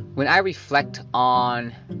 When I reflect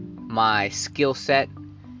on my skill set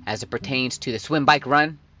as it pertains to the swim, bike,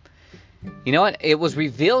 run, you know what? It was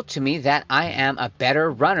revealed to me that I am a better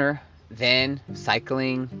runner than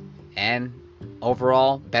cycling, and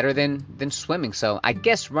overall better than swimming. So I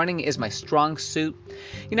guess running is my strong suit.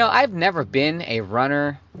 I've never been a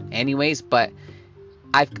runner anyways, but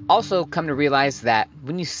I've also come to realize that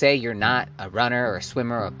when you say you're not a runner or a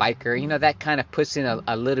swimmer or a biker, that kind of puts in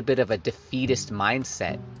a little bit of a defeatist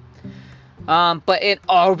mindset. But in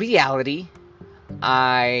all reality,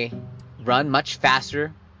 I run much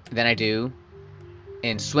faster than I do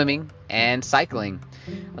in swimming and cycling.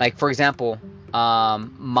 Like, for example,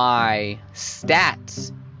 my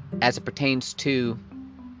stats as it pertains to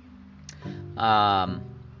marathons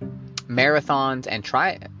and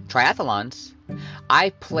triathlons,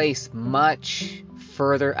 I place much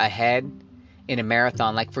further ahead in a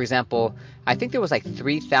marathon. Like, for example, I think there was like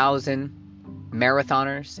 3,000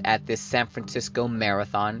 marathoners at this San Francisco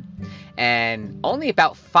marathon, and only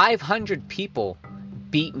about 500 people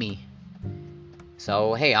beat me.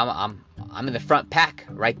 So hey, I'm in the front pack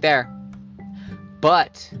right there.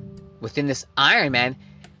 But within this Ironman,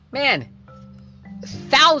 man,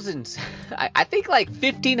 thousands, I think like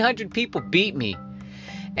 1,500 people beat me.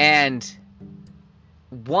 And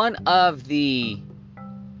one of the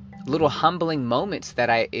little humbling moments that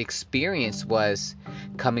I experienced was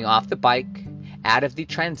coming off the bike, out of the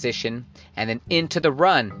transition, and then into the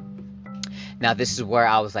run. Now this is where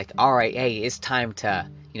I was like, all right, hey, it's time to,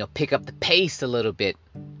 pick up the pace a little bit.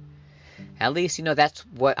 At least, that's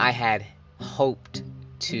what I had hoped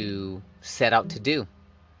to set out to do.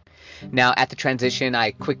 Now at the transition,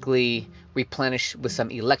 I quickly replenish with some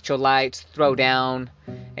electrolytes, throw down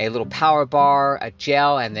a little power bar, a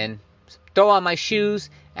gel, and then throw on my shoes,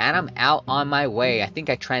 and I'm out on my way. I think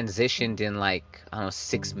I transitioned in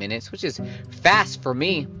 6 minutes, which is fast for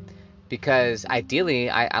me, because ideally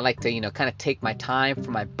I like to kind of take my time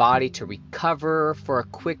for my body to recover for a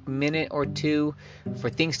quick minute or two, for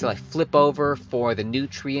things to flip over, for the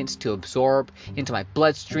nutrients to absorb into my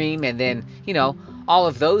bloodstream, and then all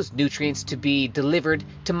of those nutrients to be delivered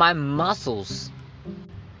to my muscles.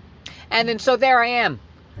 And then so there I am,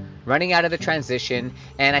 running out of the transition,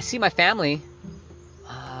 and I see my family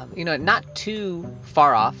not too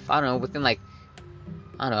far off. I don't know, within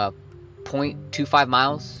 0.25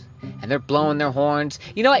 miles, and they're blowing their horns.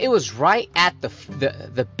 It was right at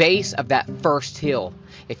the base of that first hill.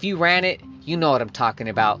 If you ran it, you know what I'm talking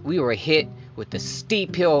about. We were hit with the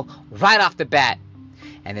steep hill right off the bat.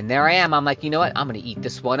 And then there I am. I'm like, you know what? I'm going to eat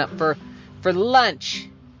this one up for lunch,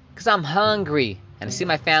 because I'm hungry. And I see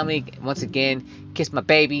my family once again, kiss my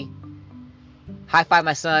baby, high five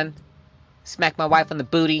my son, smack my wife on the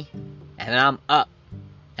booty, and then I'm up.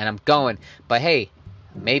 and I'm going. But hey,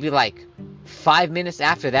 maybe like 5 minutes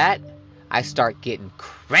after that, I start getting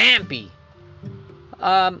crampy.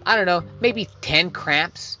 I don't know, maybe 10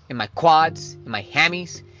 cramps in my quads, in my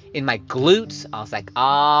hammies, in my glutes. I was like,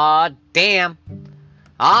 ah, damn.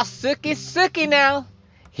 Ah, sookie now.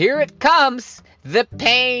 Here it comes, the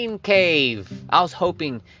pain cave. I was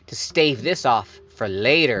hoping to stave this off for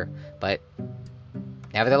later, but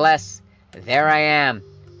nevertheless, there I am,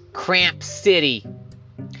 Cramp City.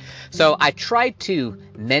 So I tried to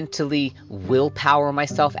mentally willpower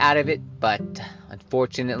myself out of it, but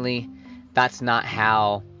unfortunately, that's not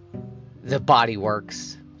how the body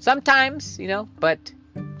works. Sometimes, but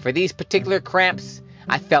for these particular cramps,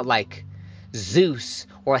 I felt like Zeus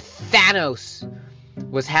or Thanos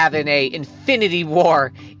was having a infinity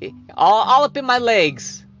war all up in my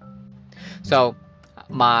legs. So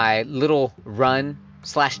my little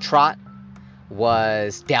run/trot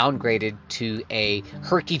was downgraded to a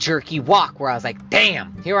herky-jerky walk, where I was like,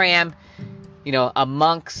 damn, here I am,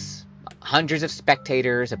 amongst hundreds of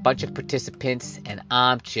spectators, a bunch of participants, and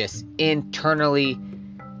I'm just internally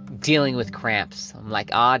dealing with cramps. I'm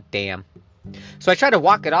like, ah, damn. So I tried to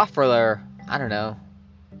walk it off for, I don't know,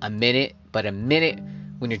 a minute, but a minute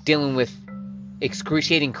when you're dealing with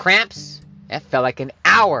excruciating cramps, that felt like an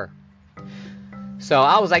hour. So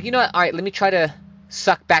I was like, you know what, all right, let me try to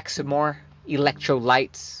suck back some more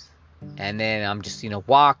electrolytes. And then I'm just,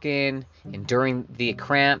 walking, enduring the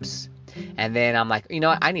cramps. And then I'm like, you know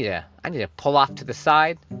what, I need to pull off to the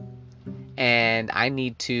side, and I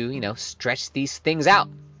need to, stretch these things out.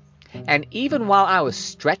 And even while I was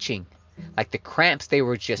stretching, like the cramps, they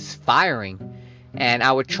were just firing. And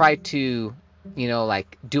I would try to,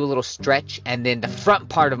 do a little stretch, and then the front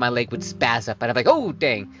part of my leg would spaz up. And I'm like, oh,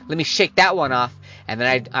 dang, let me shake that one off. And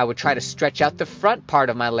then I would try to stretch out the front part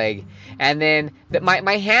of my leg. And then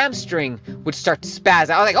my hamstring would start to spaz.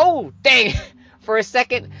 I was like, oh, dang. For a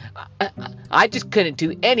second, I just couldn't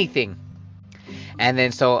do anything. And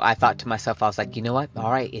then so I thought to myself, I was like, you know what? All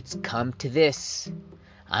right, it's come to this.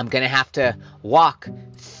 I'm going to have to walk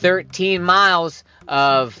 13 miles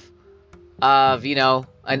of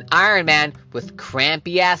an Ironman with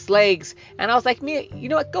crampy ass legs. And I was like, you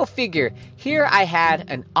know what? Go figure. Here I had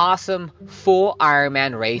an awesome full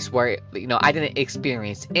Ironman race where, I didn't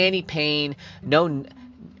experience any pain, no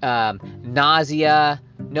nausea,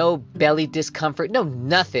 no belly discomfort, no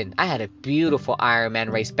nothing. I had a beautiful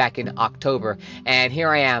Ironman race back in October, and here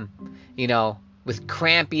I am, with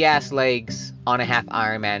crampy ass legs on a half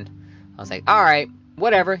Ironman. I was like, all right,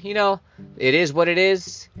 whatever, it is what it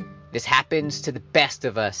is. This happens to the best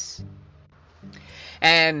of us.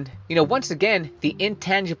 And, once again, the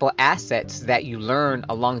intangible assets that you learn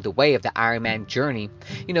along the way of the Ironman journey,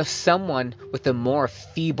 someone with a more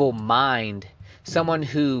feeble mind, someone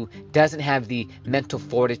who doesn't have the mental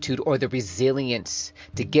fortitude or the resilience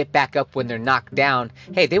to get back up when they're knocked down,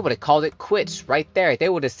 hey, they would have called it quits right there. They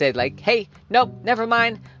would have said, like, hey, nope, never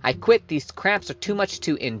mind. I quit. These cramps are too much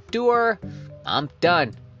to endure. I'm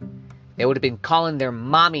done. They would have been calling their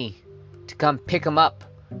mommy to come pick them up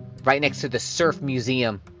right next to the surf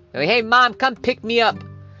museum. They're like, hey, mom, come pick me up.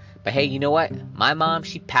 But hey, you know what? My mom,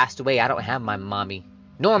 she passed away. I don't have my mommy,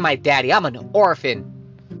 nor my daddy. I'm an orphan.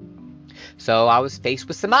 So I was faced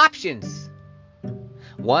with some options.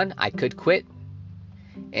 One, I could quit,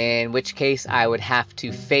 in which case I would have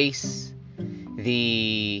to face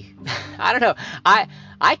the... I don't know.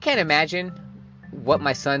 I can't imagine what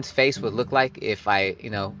my son's face would look like if I,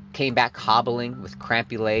 came back hobbling with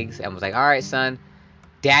crampy legs and was like, all right, son,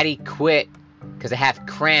 daddy quit because I have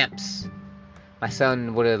cramps. My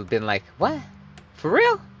son would have been like, what? For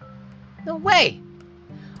real? No way.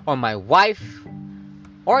 Or my wife...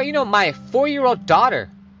 Or, my 4-year-old daughter.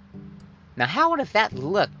 Now, how would have that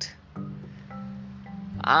looked?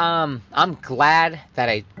 I'm glad that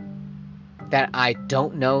I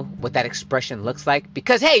don't know what that expression looks like.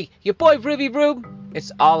 Because, hey, your boy Ruby Rube,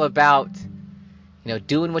 it's all about,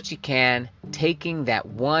 doing what you can, taking that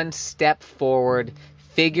one step forward,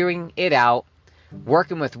 figuring it out,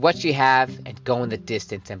 working with what you have, and going the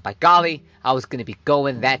distance. And by golly, I was going to be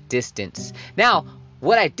going that distance. Now,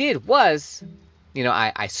 what I did was...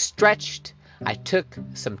 I stretched, I took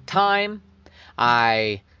some time,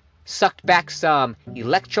 I sucked back some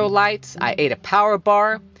electrolytes, I ate a power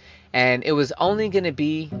bar, and it was only going to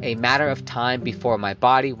be a matter of time before my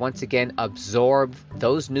body once again absorbed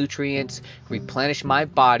those nutrients, replenish my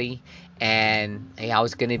body, and I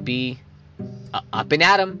was going to be up and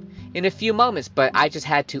at 'em in a few moments. But I just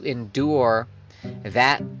had to endure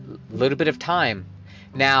that little bit of time.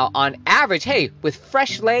 Now, on average, hey, with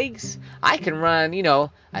fresh legs, I can run, a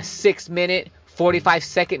 6-minute,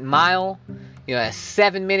 45-second mile, a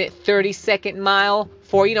 7-minute 30-second mile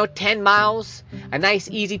for 10 miles, a nice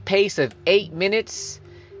easy pace of 8 minutes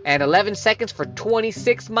and 11 seconds for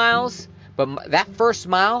 26 miles. But that first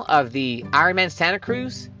mile of the Ironman Santa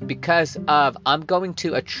Cruz, because of I'm going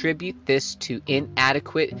to attribute this to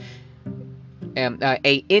inadequate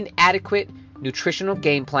nutritional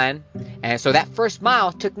game plan, and so that first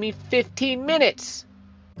mile took me 15 minutes.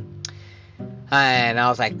 And I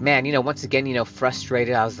was like, man, once again,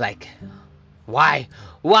 frustrated. I was like, why?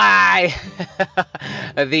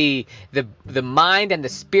 The mind and the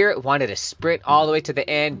spirit wanted to sprint all the way to the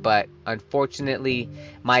end, but unfortunately,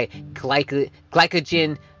 my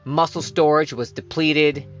glycogen muscle storage was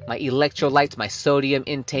depleted. My electrolytes, my sodium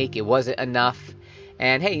intake, it wasn't enough.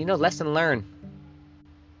 And hey, lesson learned.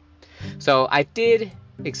 So I did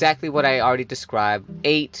exactly what I already described: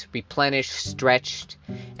 ate, replenished, stretched,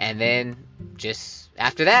 and then just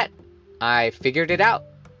after that, I figured it out.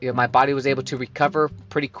 My body was able to recover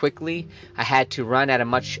pretty quickly. I had to run at a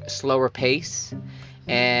much slower pace,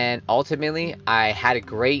 and ultimately I had a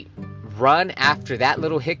great run after that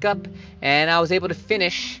little hiccup, and I was able to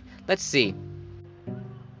finish. Let's see,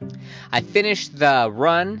 I finished the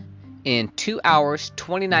run in 2 hours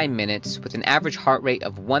 29 minutes with an average heart rate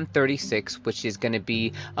of 136, which is going to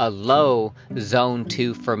be a low zone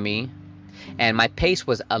 2 for me. And my pace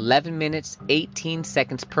was 11 minutes 18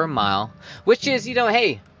 seconds per mile, which is,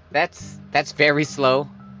 hey, that's very slow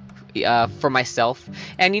for myself.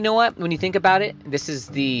 And you know what? When you think about it, this is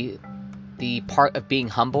the part of being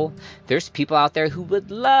humble. There's people out there who would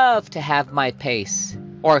love to have my pace,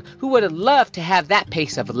 or who would have loved to have that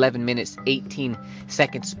pace of 11 minutes 18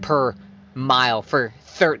 seconds per mile for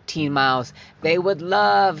 13 miles. They would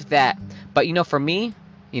love that. But for me,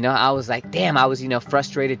 I was like, damn, I was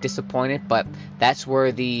frustrated, disappointed. But that's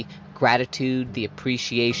where the gratitude, the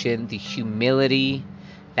appreciation, the humility,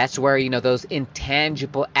 that's where those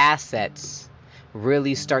intangible assets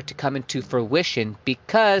really start to come into fruition.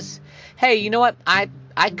 Because hey, you know what, I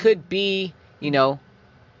could be in a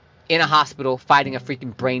hospital fighting a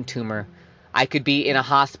freaking brain tumor. I could be in a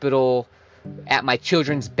hospital at my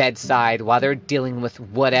children's bedside while they're dealing with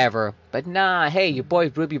whatever. But nah, hey, your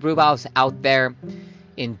boy Ruby Rubow's out there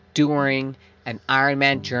enduring an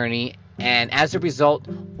Ironman journey, and as a result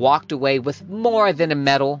walked away with more than a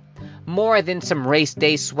medal, more than some race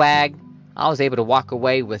day swag. I was able to walk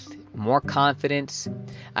away with more confidence,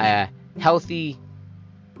 a healthy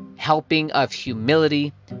helping of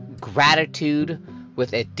humility, gratitude,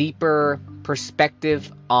 with a deeper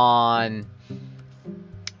perspective on,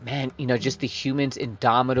 man, just the human's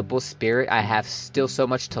indomitable spirit. I have still so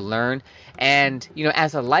much to learn. And,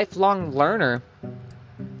 as a lifelong learner,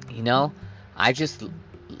 I just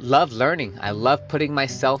love learning. I love putting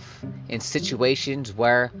myself in situations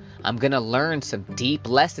where I'm going to learn some deep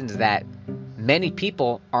lessons that many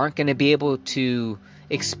people aren't going to be able to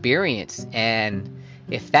experience. And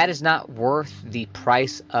if that is not worth the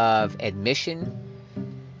price of admission,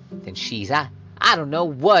 then I don't know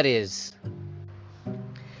what is.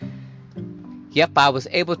 Yep, I was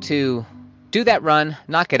able to do that run,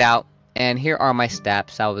 knock it out, and here are my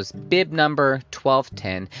stats. I was bib number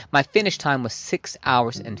 1210. My finish time was 6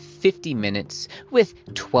 hours and 50 minutes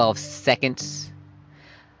with 12 seconds.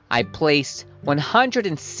 I placed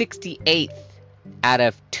 168th out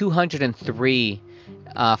of 203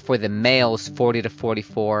 for the males 40 to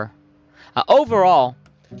 44. Overall,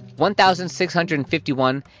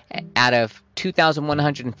 1,651 out of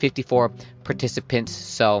 2,154 participants.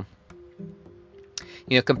 So,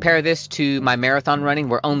 compare this to my marathon running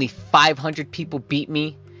where only 500 people beat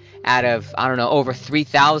me out of, over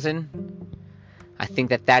 3,000. I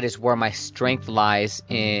think that is where my strength lies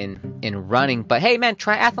in running. But hey, man,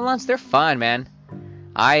 triathlons, they're fun, man.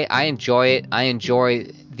 I enjoy it. I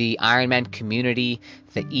enjoy the Ironman community,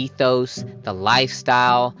 the ethos, the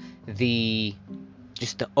lifestyle,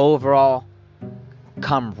 just the overall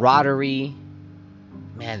camaraderie.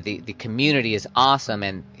 Man, the community is awesome,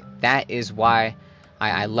 and that is why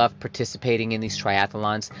I love participating in these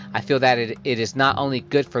triathlons. I feel that it is not only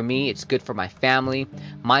good for me, it's good for my family.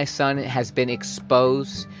 My son has been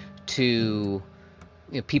exposed to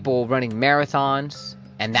people running marathons,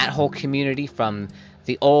 and that whole community, from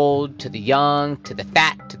the old to the young to the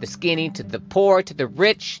fat to the skinny to the poor to the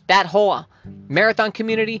rich, that whole marathon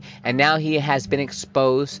community. And now he has been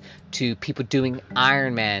exposed to people doing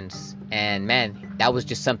Ironmans, and man, that was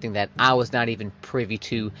just something that I was not even privy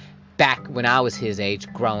to back when I was his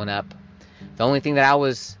age growing up. The only thing that I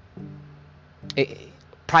was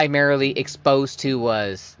primarily exposed to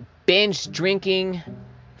was binge drinking,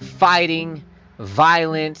 fighting,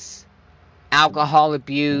 violence, alcohol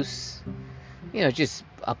abuse, just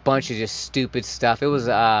a bunch of just stupid stuff. It was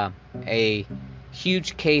a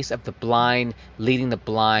huge case of the blind leading the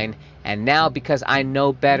blind. And now, because I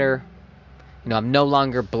know better, I'm no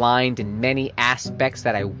longer blind in many aspects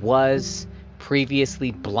that I was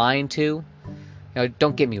previously blind to.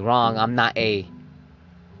 Don't get me wrong, I'm not a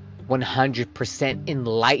 100%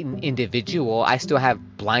 enlightened individual. I still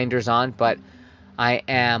have blinders on, but I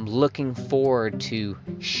am looking forward to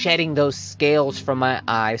shedding those scales from my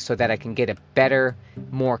eyes so that I can get a better,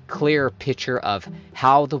 more clear picture of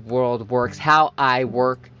how the world works, how I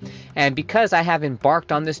work. And because I have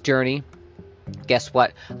embarked on this journey, guess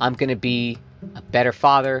what? I'm going to be a better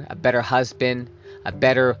father, a better husband, a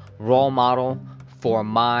better role model for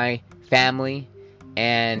my family.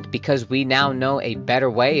 And because we now know a better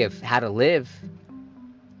way of how to live,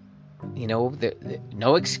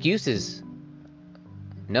 no excuses.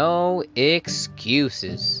 No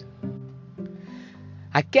excuses.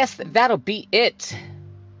 I guess that'll be it.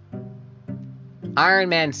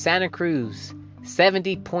 Ironman Santa Cruz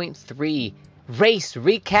 70.3 race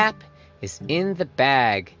recap is in the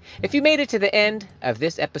bag. If you made it to the end of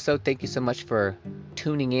this episode, thank you so much for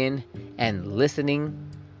tuning in and listening.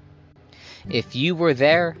 If you were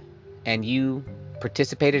there and you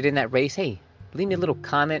participated in that race, hey, leave me a little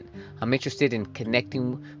comment. I'm interested in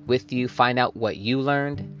connecting with you, find out what you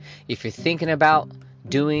learned. If you're thinking about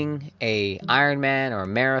doing a Ironman or a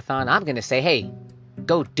marathon, I'm going to say, hey,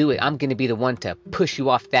 go do it. I'm going to be the one to push you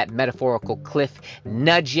off that metaphorical cliff,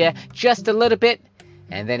 nudge you just a little bit,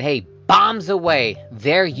 and then, hey, bombs away.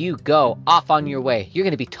 There you go, off on your way. You're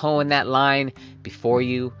going to be towing that line before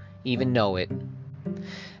you even know it.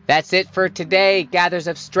 That's it for today, Gathers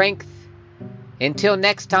of Strength. Until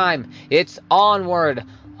next time, it's onward,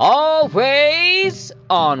 always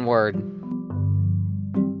onward.